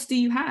 What else do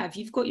you have?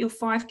 You've got your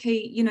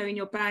 5K, in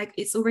your bag.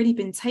 It's already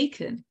been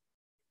taken.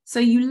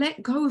 So you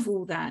let go of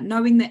all that,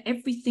 knowing that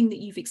everything that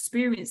you've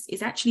experienced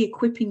is actually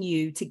equipping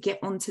you to get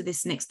onto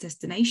this next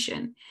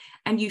destination.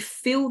 And you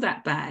fill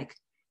that bag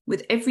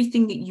with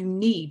everything that you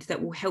need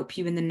that will help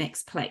you in the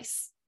next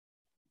place.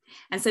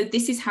 And so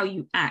this is how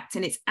you act.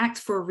 And it's act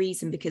for a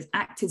reason, because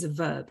act is a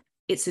verb.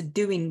 It's a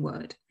doing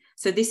word.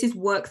 So this is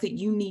work that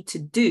you need to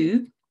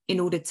do in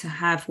order to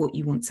have what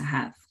you want to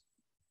have.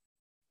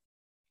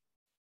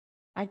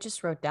 I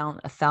just wrote down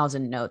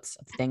 1,000 notes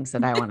of things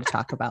that I want to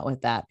talk about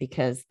with that,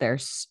 because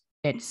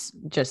it's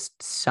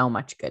just so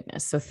much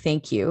goodness. So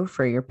thank you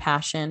for your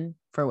passion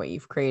for what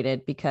you've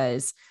created,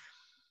 because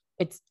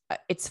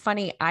it's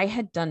funny. I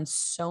had done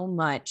so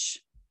much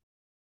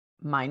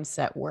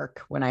mindset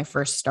work when I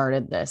first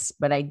started this,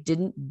 but I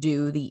didn't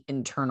do the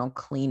internal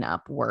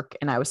cleanup work,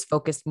 and I was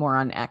focused more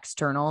on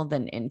external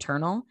than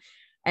internal.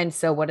 And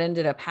so what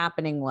ended up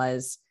happening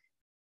was,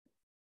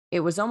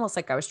 it was almost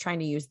like I was trying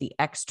to use the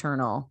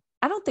external.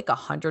 I don't think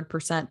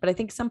 100%, but I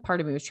think some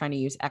part of me was trying to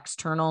use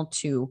external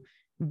to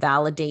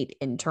validate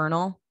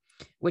internal,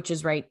 which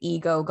is right,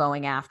 ego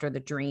going after the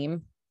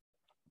dream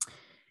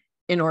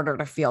in order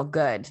to feel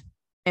good.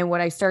 And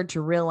what I started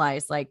to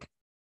realize, like,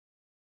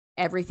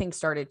 everything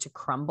started to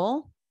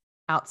crumble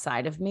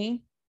outside of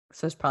me.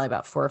 So it's probably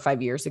about 4 or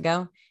 5 years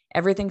ago.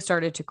 Everything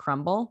started to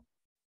crumble.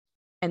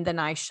 And then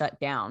I shut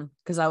down,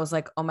 because I was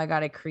like, oh my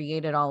God, I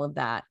created all of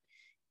that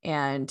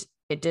and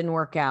it didn't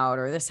work out,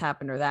 or this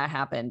happened or that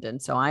happened.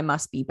 And so I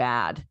must be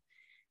bad,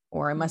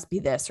 or I must be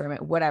this, or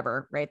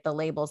whatever, right? The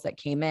labels that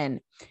came in.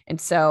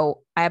 And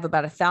so I have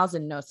about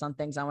 1,000 notes on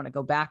things I want to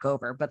go back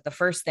over. But the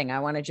first thing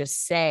I want to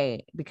just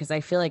say, because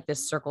I feel like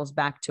this circles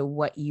back to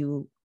what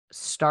you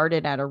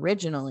started at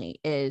originally,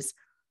 is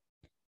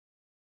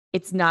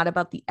it's not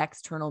about the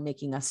external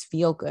making us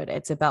feel good.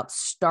 It's about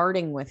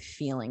starting with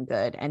feeling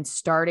good and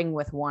starting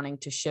with wanting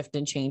to shift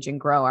and change and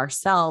grow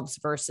ourselves,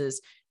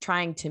 versus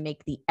trying to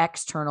make the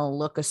external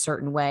look a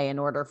certain way in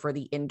order for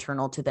the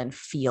internal to then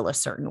feel a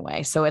certain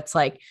way. So it's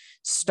like,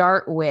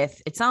 start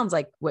with, it sounds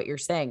like what you're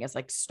saying is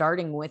like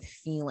starting with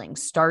feeling,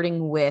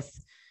 starting with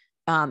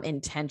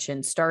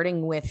intention,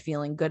 starting with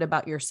feeling good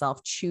about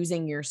yourself,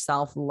 choosing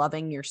yourself,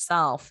 loving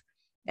yourself.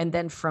 And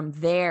then from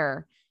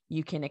there,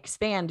 you can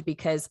expand,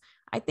 because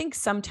I think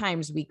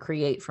sometimes we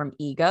create from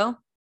ego,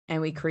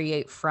 and we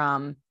create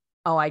from,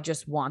 oh, I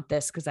just want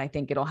this because I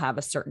think it'll have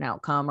a certain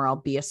outcome, or I'll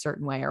be a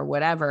certain way, or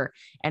whatever.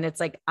 And it's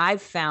like,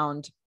 I've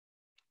found,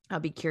 I'll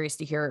be curious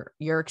to hear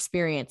your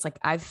experience. Like,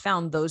 I've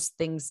found those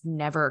things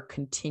never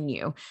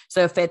continue.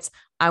 So if it's,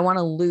 I want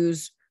to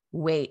lose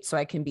weight so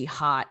I can be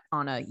hot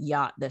on a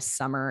yacht this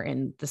summer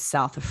in the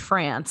south of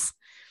France,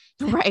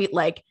 right?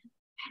 Like,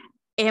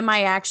 am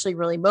I actually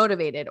really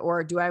motivated,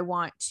 or do I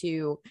want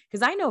to,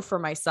 because I know for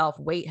myself,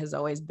 weight has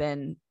always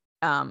been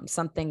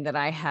something that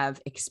I have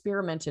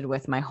experimented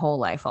with my whole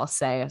life, I'll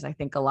say, as I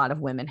think a lot of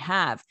women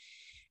have.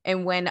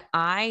 And when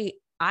I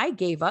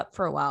gave up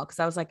for a while, because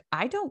I was like,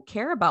 I don't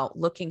care about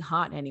looking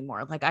hot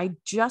anymore. Like, I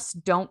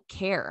just don't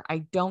care.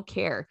 I don't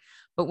care.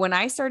 But when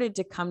I started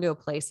to come to a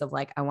place of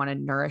like, I want to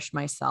nourish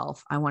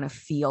myself, I want to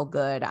feel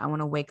good, I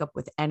want to wake up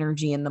with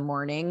energy in the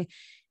morning,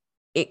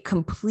 it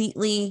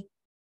completely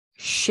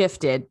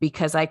shifted,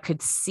 because I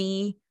could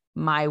see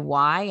my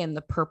why, and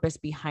the purpose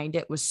behind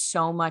it was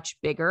so much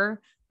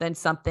bigger than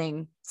some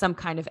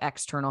kind of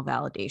external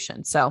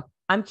validation. So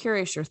I'm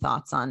curious your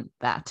thoughts on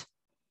that.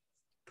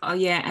 Oh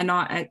yeah, and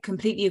I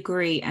completely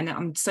agree. And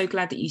I'm so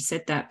glad that you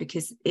said that,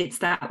 because it's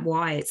that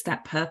why, it's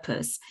that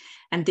purpose.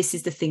 And this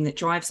is the thing that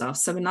drives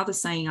us. So another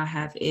saying I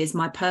have is,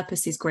 my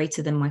purpose is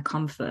greater than my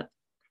comfort.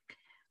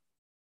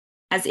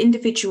 As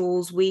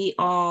individuals, we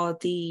are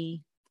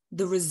the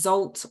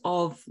result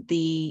of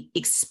the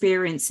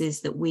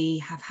experiences that we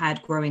have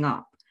had growing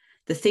up,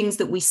 the things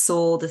that we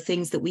saw, the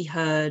things that we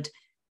heard,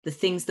 the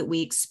things that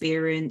we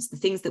experienced, the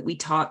things that we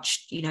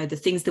touched, you know, the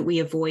things that we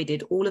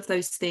avoided, all of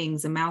those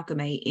things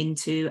amalgamate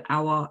into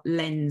our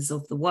lens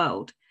of the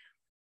world.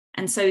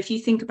 And so if you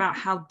think about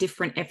how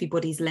different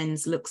everybody's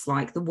lens looks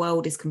like, the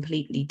world is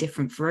completely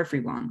different for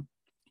everyone.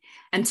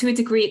 And to a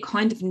degree, it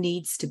kind of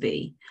needs to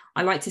be.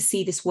 I like to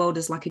see this world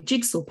as like a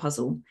jigsaw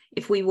puzzle.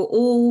 If we were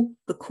all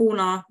the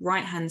corner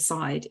right-hand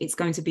side, it's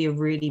going to be a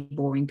really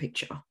boring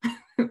picture,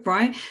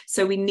 right?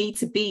 So we need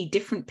to be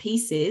different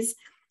pieces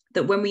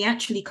that when we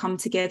actually come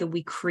together,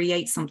 we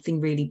create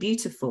something really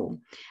beautiful.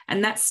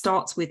 And that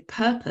starts with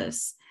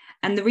purpose.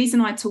 And the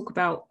reason I talk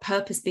about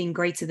purpose being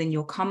greater than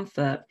your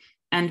comfort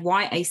and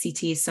why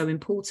ACT is so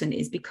important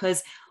is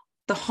because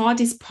the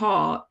hardest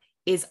part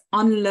is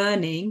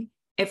unlearning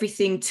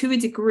everything to a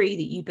degree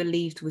that you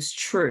believed was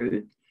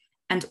true,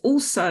 and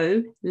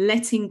also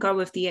letting go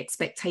of the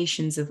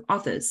expectations of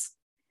others.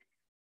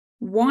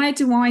 Why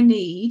do I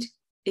need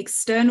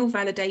external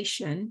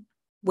validation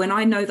when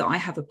I know that I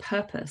have a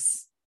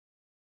purpose?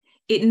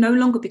 It no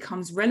longer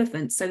becomes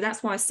relevant. So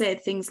that's why I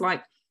said things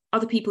like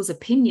other people's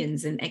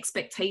opinions and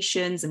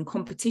expectations and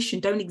competition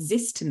don't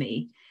exist to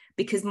me,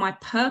 because my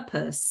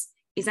purpose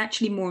is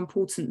actually more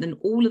important than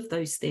all of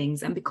those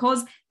things. And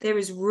because there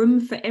is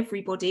room for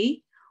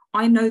everybody,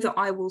 I know that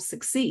I will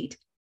succeed.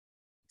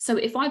 So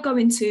if I go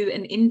into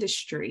an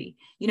industry,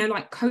 you know,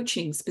 like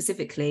coaching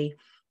specifically,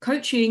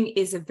 coaching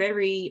is a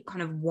very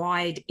kind of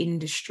wide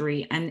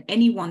industry, and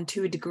anyone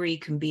to a degree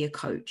can be a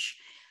coach.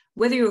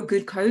 Whether you're a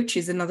good coach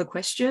is another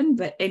question,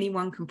 but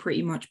anyone can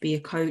pretty much be a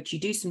coach. You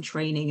do some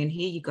training and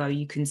here you go,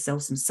 you can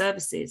sell some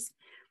services.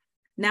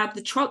 Now,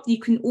 you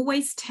can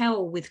always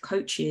tell with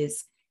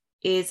coaches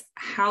is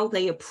how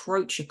they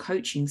approach a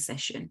coaching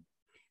session.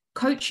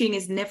 Coaching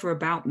is never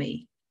about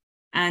me.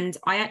 And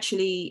I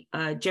actually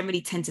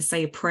generally tend to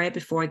say a prayer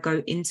before I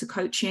go into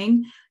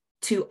coaching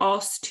to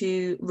ask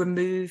to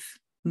remove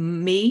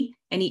me,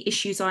 any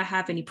issues I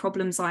have, any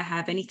problems I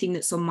have, anything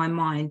that's on my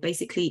mind,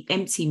 basically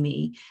empty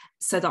me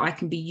so that I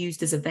can be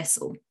used as a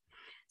vessel.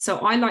 So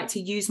I like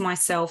to use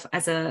myself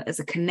as a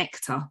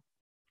connector.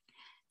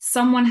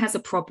 Someone has a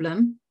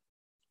problem,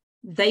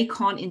 they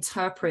can't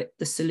interpret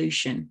the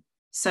solution.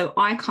 So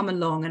I come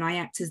along and I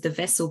act as the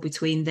vessel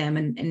between them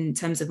and in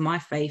terms of my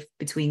faith,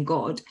 between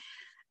God,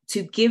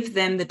 to give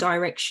them the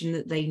direction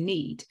that they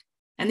need.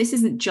 And this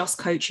isn't just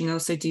coaching, I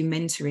also do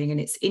mentoring.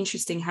 And it's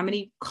interesting how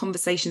many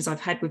conversations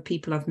I've had with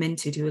people I've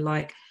mentored who are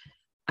like,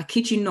 I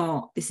kid you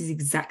not, this is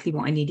exactly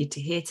what I needed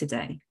to hear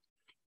today.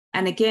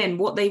 And again,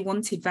 what they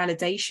wanted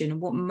validation,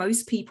 and what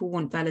most people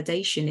want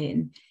validation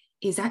in,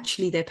 is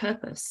actually their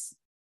purpose.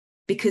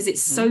 Because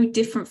it's so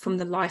different from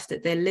the life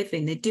that they're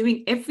living. They're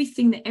doing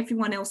everything that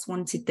everyone else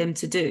wanted them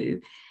to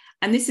do.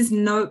 And this is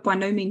by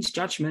no means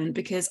judgment,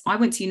 because I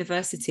went to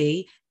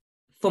university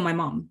for my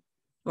mum,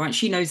 right?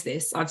 She knows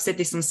this. I've said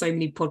this on so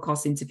many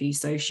podcast interviews,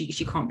 so she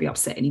can't be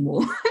upset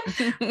anymore.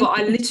 But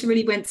I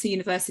literally went to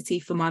university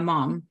for my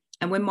mum.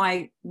 And when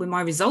my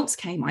results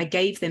came, I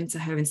gave them to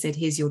her and said,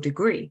 here's your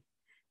degree,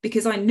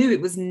 because I knew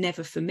it was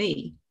never for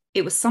me.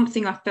 It was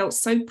something I felt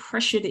so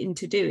pressured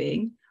into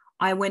doing.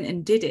 I went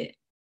and did it.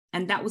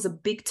 And that was a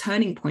big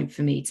turning point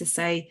for me to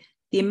say,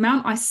 the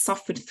amount I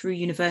suffered through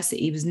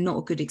university was not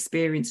a good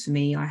experience for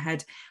me. I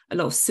had a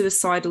lot of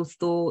suicidal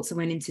thoughts. I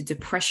went into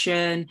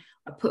depression.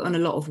 I put on a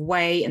lot of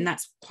weight. And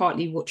that's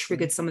partly what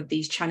triggered some of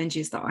these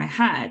challenges that I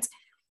had.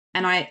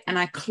 And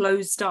I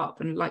closed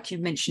up. And like you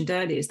mentioned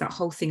earlier, is that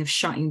whole thing of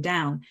shutting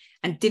down,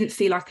 and didn't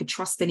feel I could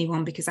trust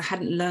anyone because I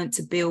hadn't learned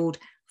to build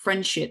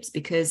friendships,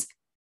 because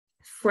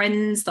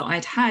friends that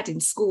I'd had in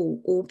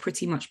school all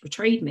pretty much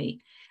betrayed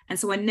me. And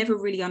so I never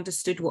really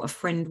understood what a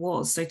friend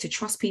was. So to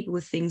trust people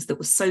with things that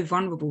were so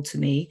vulnerable to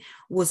me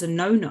was a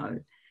no-no.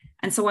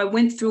 And so I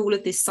went through all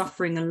of this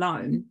suffering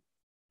alone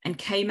and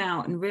came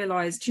out and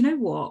realized, you know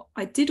what?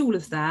 I did all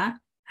of that,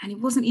 and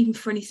it wasn't even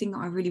for anything that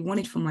I really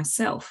wanted for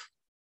myself.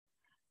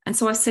 And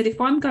so I said,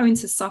 if I'm going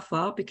to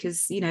suffer,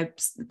 because, you know,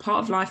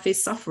 part of life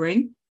is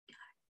suffering,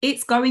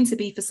 it's going to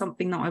be for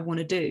something that I want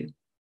to do.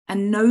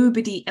 And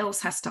nobody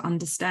else has to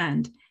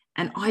understand.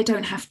 And I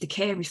don't have to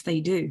care if they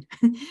do,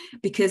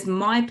 because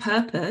my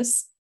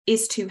purpose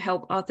is to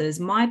help others.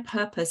 My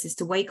purpose is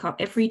to wake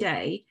up every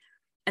day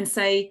and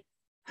say,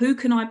 who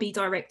can I be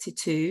directed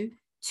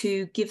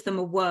to give them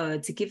a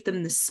word, to give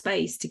them the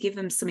space, to give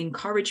them some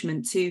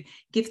encouragement, to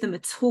give them a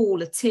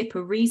tool, a tip,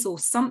 a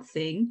resource,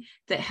 something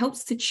that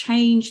helps to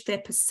change their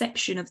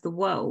perception of the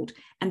world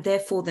and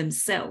therefore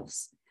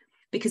themselves.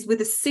 Because with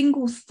a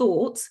single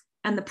thought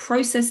and the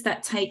process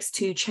that takes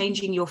to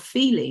changing your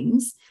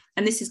feelings,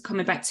 and this is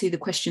coming back to the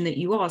question that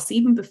you asked,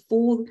 even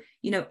before,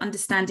 you know,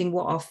 understanding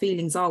what our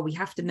feelings are, we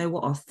have to know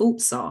what our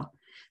thoughts are,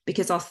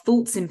 because our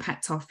thoughts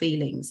impact our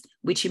feelings,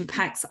 which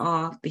impacts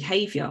our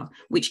behavior,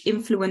 which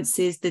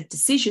influences the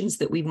decisions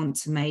that we want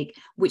to make,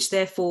 which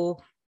therefore,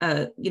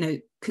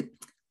 could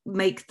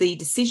make the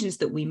decisions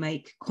that we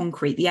make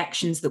concrete, the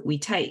actions that we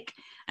take.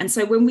 And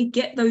so when we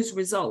get those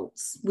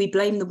results, we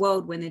blame the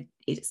world when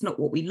it's not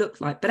what we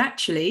look like, but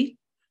actually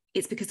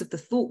it's because of the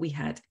thought we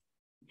had.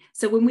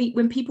 So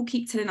when people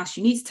keep telling us,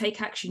 you need to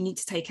take action, you need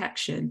to take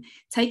action,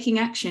 taking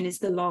action is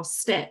the last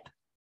step.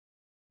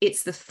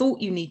 It's the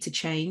thought you need to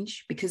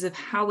change because of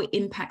how it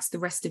impacts the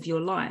rest of your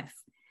life.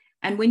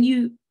 And when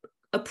you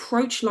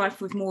approach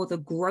life with more the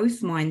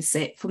growth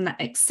mindset, from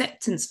that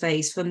acceptance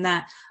phase, from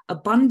that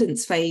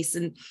abundance phase,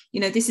 and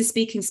this is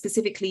speaking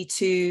specifically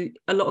to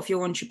a lot of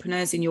your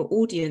entrepreneurs in your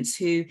audience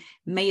who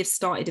may have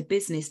started a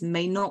business,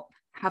 may not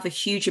have a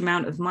huge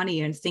amount of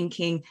money, and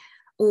thinking,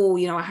 oh,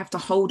 I have to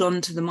hold on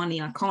to the money,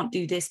 I can't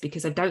do this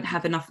because I don't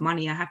have enough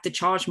money, I have to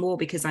charge more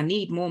because I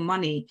need more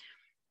money.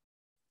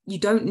 You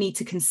don't need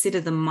to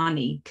consider the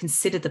money,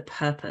 consider the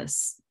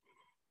purpose.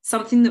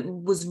 Something that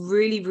was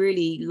really,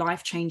 really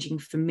life-changing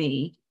for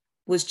me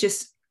was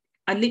just,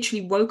 I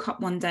literally woke up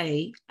one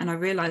day and I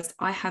realized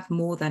I have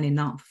more than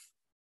enough.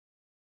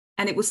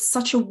 And it was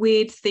such a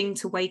weird thing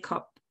to wake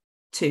up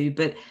to.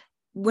 But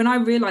when I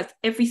realized,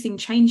 everything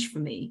changed for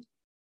me,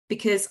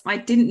 because I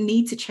didn't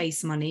need to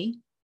chase money.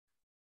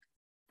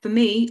 For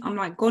me, I'm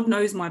like, God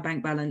knows my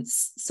bank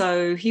balance,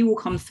 so he will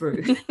come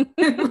through.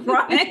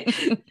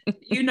 Right?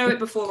 You know it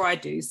before I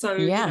do. So,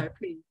 yeah.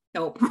 Please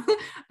help.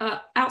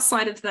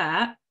 Outside of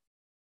that,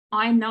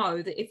 I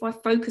know that if I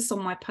focus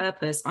on my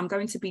purpose, I'm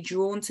going to be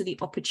drawn to the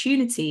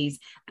opportunities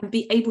and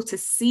be able to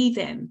see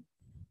them,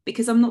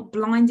 because I'm not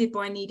blinded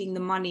by needing the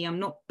money. I'm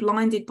not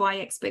blinded by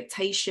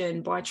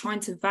expectation, by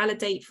trying to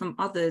validate from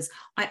others.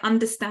 I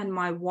understand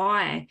my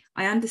why.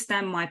 I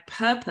understand my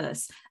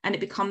purpose, and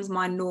it becomes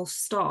my North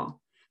Star.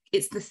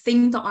 It's the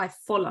thing that I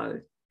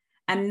follow,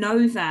 and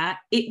know that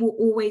it will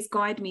always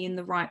guide me in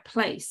the right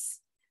place.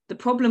 The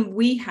problem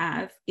we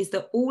have is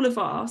that all of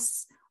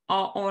us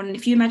are on,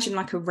 if you imagine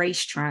like a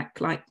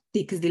racetrack, like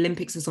because the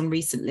Olympics was on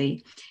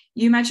recently,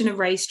 you imagine a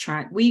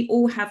racetrack, we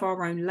all have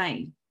our own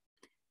lane.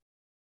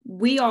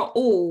 We are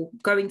all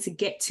going to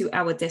get to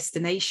our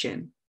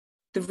destination.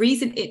 The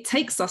reason it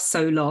takes us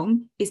so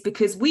long is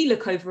because we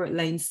look over at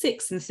lane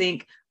 6 and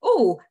think,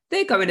 oh,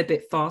 they're going a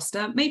bit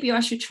faster, maybe I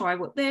should try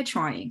what they're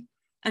trying.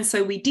 And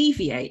so we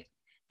deviate.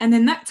 And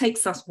then that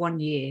takes us 1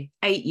 year,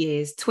 8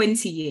 years,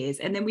 20 years.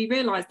 And then we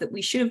realize that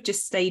we should have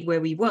just stayed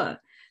where we were.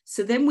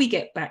 So then we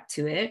get back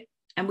to it,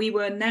 and we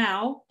were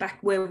now back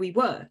where we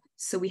were.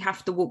 So we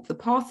have to walk the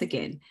path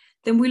again.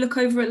 Then we look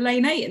over at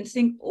lane 8 and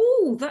think,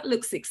 oh, that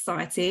looks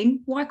exciting.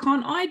 Why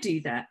can't I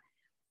do that?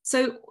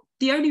 So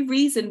the only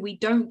reason we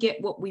don't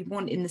get what we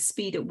want in the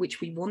speed at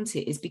which we want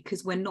it is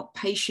because we're not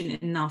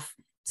patient enough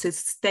to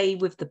stay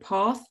with the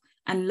path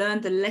and learn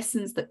the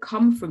lessons that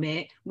come from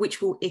it,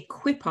 which will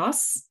equip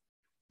us,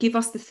 give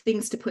us the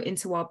things to put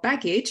into our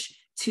baggage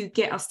to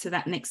get us to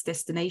that next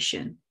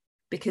destination.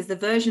 Because the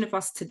version of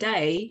us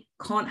today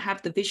can't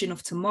have the vision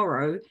of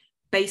tomorrow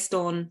based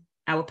on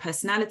our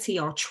personality,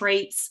 our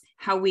traits,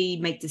 how we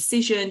make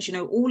decisions,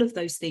 all of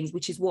those things,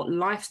 which is what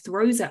life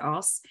throws at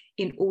us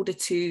in order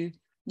to,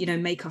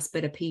 make us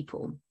better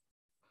people.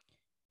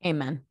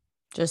 Amen.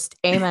 Just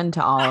amen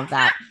to all of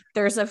that.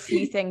 There's a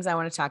few things I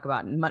want to talk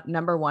about.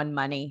 Number one,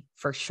 money,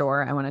 for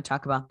sure. I want to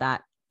talk about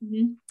that.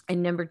 Mm-hmm.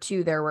 And number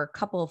two, there were a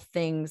couple of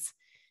things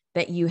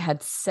that you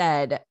had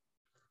said.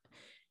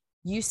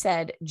 You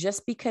said,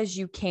 just because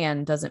you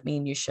can doesn't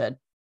mean you should.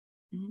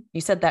 Mm-hmm.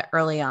 You said that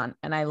early on,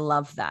 and I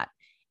love that.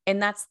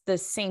 And that's the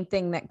same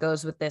thing that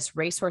goes with this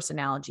racehorse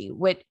analogy.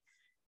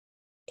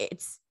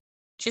 It's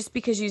just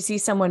because you see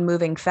someone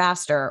moving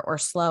faster or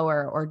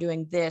slower or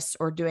doing this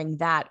or doing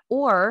that,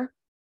 or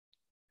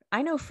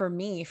I know for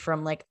me,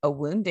 from like a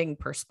wounding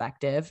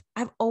perspective,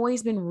 I've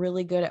always been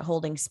really good at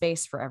holding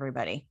space for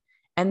everybody,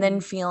 and then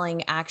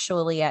feeling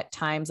actually at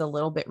times a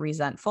little bit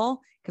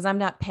resentful because I'm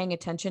not paying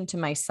attention to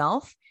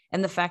myself.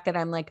 And the fact that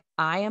I'm like,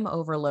 I am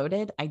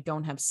overloaded. I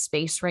don't have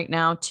space right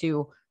now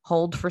to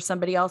hold for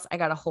somebody else. I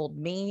got to hold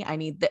me. I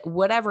need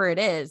whatever it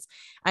is.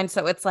 And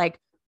so it's like,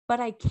 but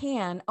I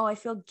can, oh, I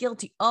feel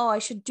guilty. Oh, I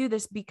should do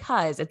this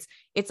because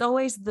it's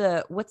always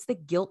what's the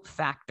guilt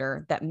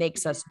factor that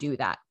makes us do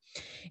that.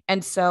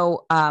 And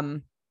so,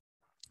 I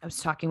was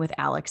talking with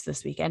Alex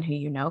this weekend,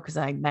 who, because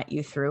I met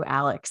you through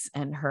Alex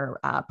and her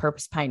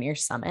Purpose Pioneer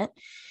Summit.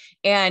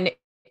 And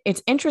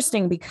it's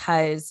interesting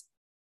because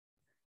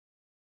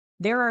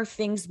there are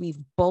things we've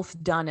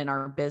both done in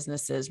our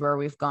businesses where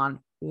we've gone,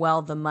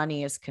 well, the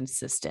money is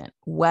consistent.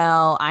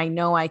 Well, I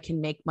know I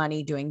can make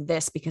money doing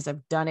this because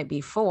I've done it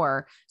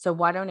before. So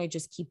why don't I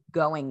just keep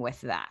going with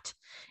that?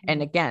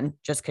 And again,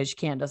 just because you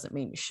can doesn't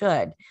mean you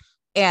should.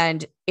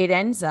 And it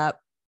ends up,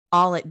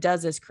 all it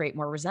does is create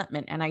more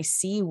resentment. And I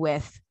see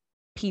with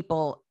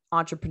people,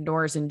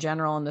 entrepreneurs in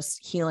general, in this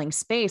healing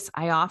space,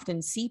 I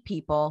often see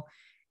people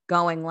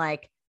going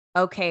like,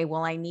 okay,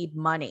 well, I need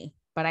money,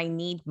 but I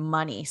need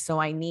money. So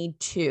I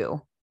need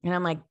to, and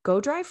I'm like, go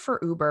drive for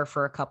Uber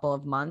for a couple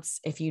of months.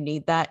 If you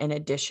need that, in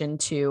addition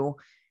to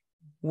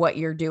what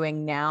you're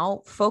doing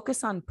now,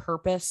 focus on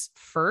purpose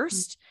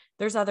first.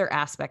 There's other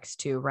aspects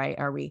too, right?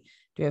 Do we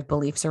have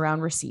beliefs around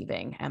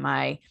receiving? Am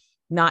I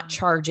not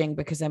charging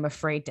because I'm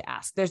afraid to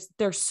ask?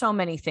 There's so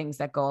many things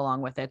that go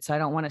along with it. So I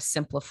don't want to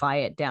simplify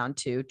it down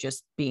to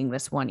just being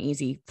this one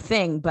easy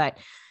thing, but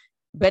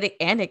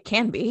it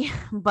can be,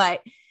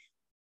 but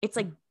it's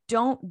like,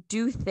 don't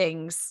do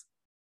things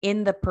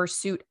in the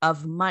pursuit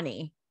of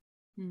money,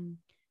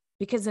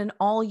 because then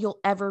all you'll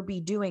ever be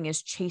doing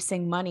is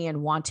chasing money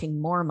and wanting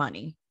more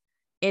money.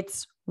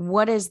 It's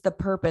what is the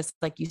purpose?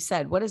 Like you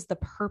said, what is the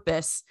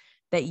purpose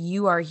that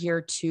you are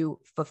here to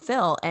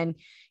fulfill? And,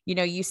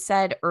 you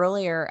said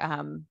earlier,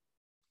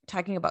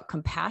 talking about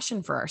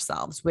compassion for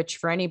ourselves, which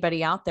for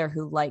anybody out there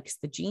who likes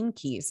the gene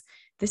keys,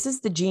 this is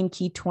the gene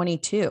key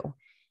 22.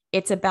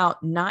 It's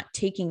about not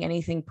taking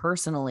anything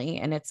personally.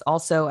 And it's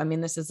also,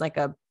 this is like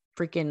a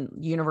freaking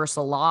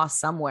universal law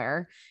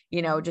somewhere,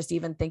 just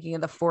even thinking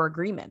of the 4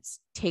 agreements,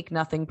 take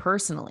nothing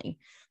personally.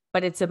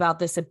 But it's about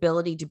this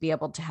ability to be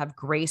able to have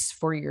grace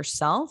for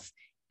yourself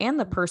and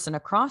the person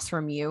across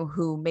from you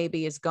who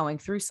maybe is going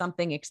through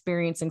something,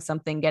 experiencing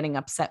something, getting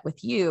upset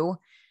with you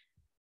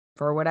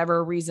for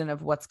whatever reason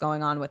of what's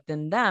going on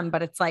within them.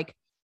 But it's like,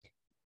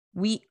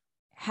 we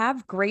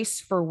have grace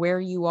for where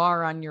you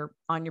are on your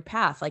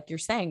path, like you're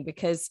saying,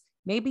 because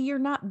maybe you're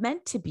not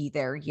meant to be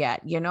there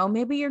yet.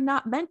 Maybe you're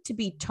not meant to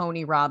be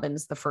Tony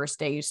Robbins the first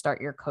day you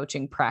start your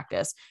coaching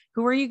practice.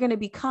 Who are you going to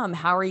become?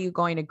 How are you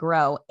going to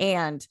grow?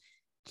 And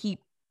keep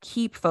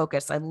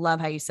focused. I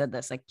love how you said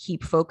this, like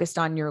keep focused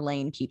on your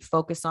lane, keep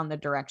focused on the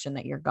direction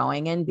that you're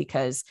going in,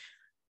 because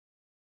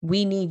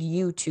we need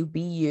you to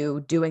be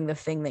you doing the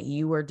thing that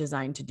you were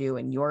designed to do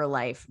in your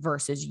life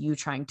versus you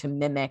trying to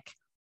mimic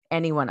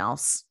anyone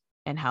else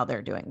and how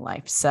they're doing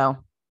life. So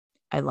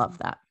I love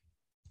that.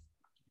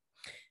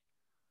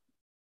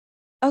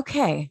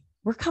 Okay.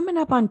 We're coming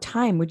up on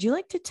time. Would you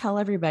like to tell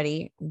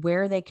everybody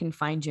where they can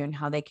find you and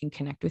how they can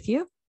connect with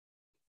you?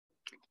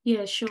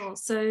 Yeah, sure.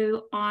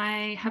 So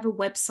I have a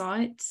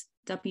website,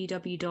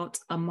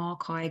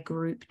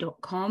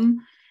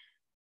 www.amarkaigroup.com.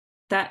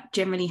 That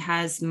generally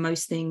has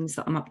most things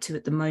that I'm up to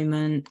at the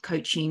moment: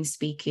 coaching,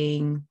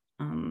 speaking,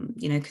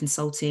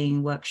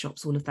 consulting,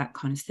 workshops, all of that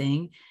kind of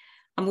thing.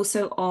 I'm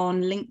also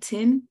on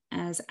LinkedIn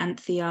as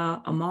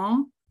Anthea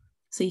Amar,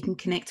 so you can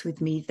connect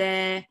with me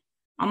there.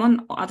 I'm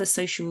on other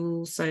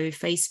socials, so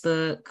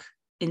Facebook,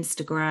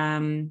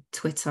 Instagram,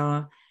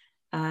 Twitter.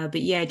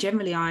 But yeah,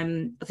 generally I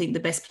think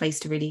the best place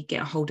to really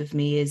get a hold of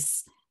me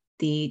is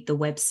the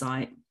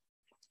website.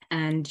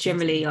 And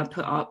generally I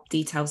put up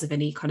details of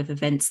any kind of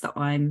events that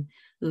I'm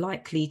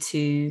likely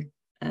to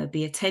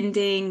be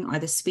attending,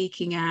 either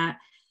speaking at,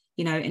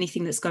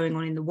 anything that's going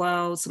on in the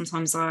world.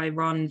 Sometimes I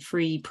run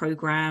free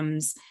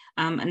programs.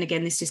 And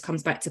again, this just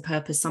comes back to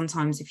purpose.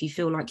 Sometimes if you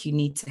feel like you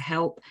need to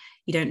help,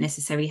 you don't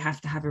necessarily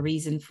have to have a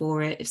reason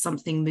for it. If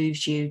something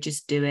moves you,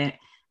 just do it.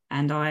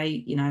 And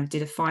I,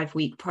 did a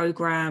 5-week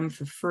program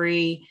for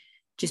free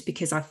just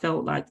because I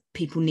felt like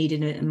people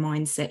needed a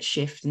mindset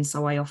shift. And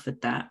so I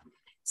offered that.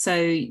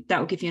 So that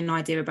will give you an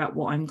idea about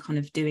what I'm kind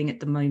of doing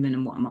at the moment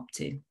and what I'm up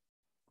to.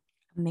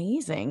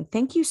 Amazing.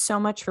 Thank you so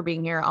much for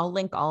being here. I'll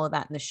link all of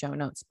that in the show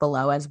notes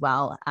below as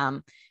well.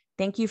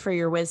 Thank you for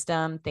your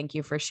wisdom. Thank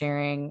you for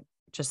sharing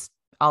just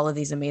all of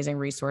these amazing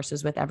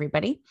resources with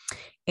everybody.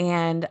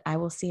 And I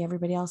will see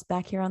everybody else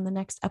back here on the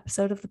next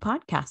episode of the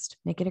podcast.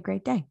 Make it a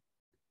great day.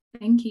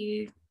 Thank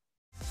you.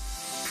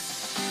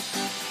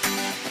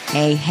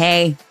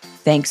 Hey.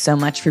 Thanks so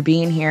much for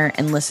being here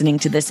and listening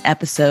to this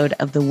episode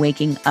of the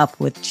Waking Up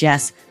with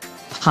Jess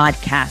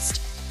podcast.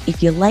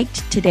 If you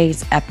liked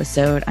today's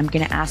episode, I'm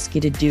going to ask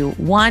you to do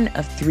one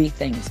of 3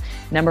 things.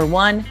 Number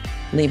 1,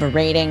 leave a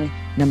rating.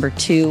 Number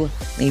 2,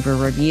 leave a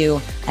review.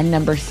 And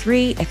number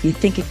 3, if you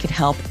think it could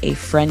help a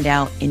friend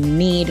out in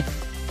need,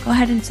 go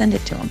ahead and send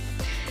it to them.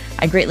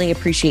 I greatly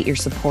appreciate your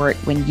support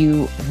when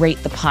you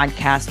rate the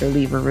podcast or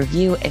leave a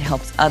review. It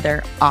helps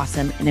other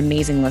awesome and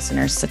amazing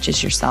listeners such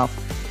as yourself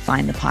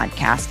find the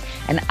podcast.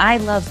 And I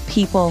love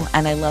people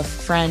and I love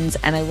friends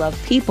and I love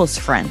people's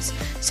friends.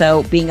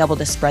 So being able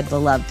to spread the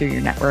love through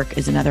your network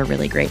is another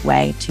really great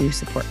way to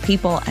support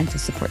people and to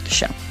support the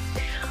show.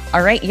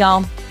 All right,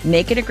 y'all,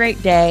 make it a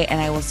great day. And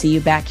I will see you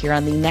back here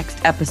on the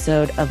next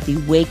episode of the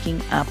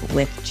Waking Up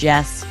with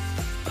Jess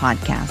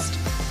podcast.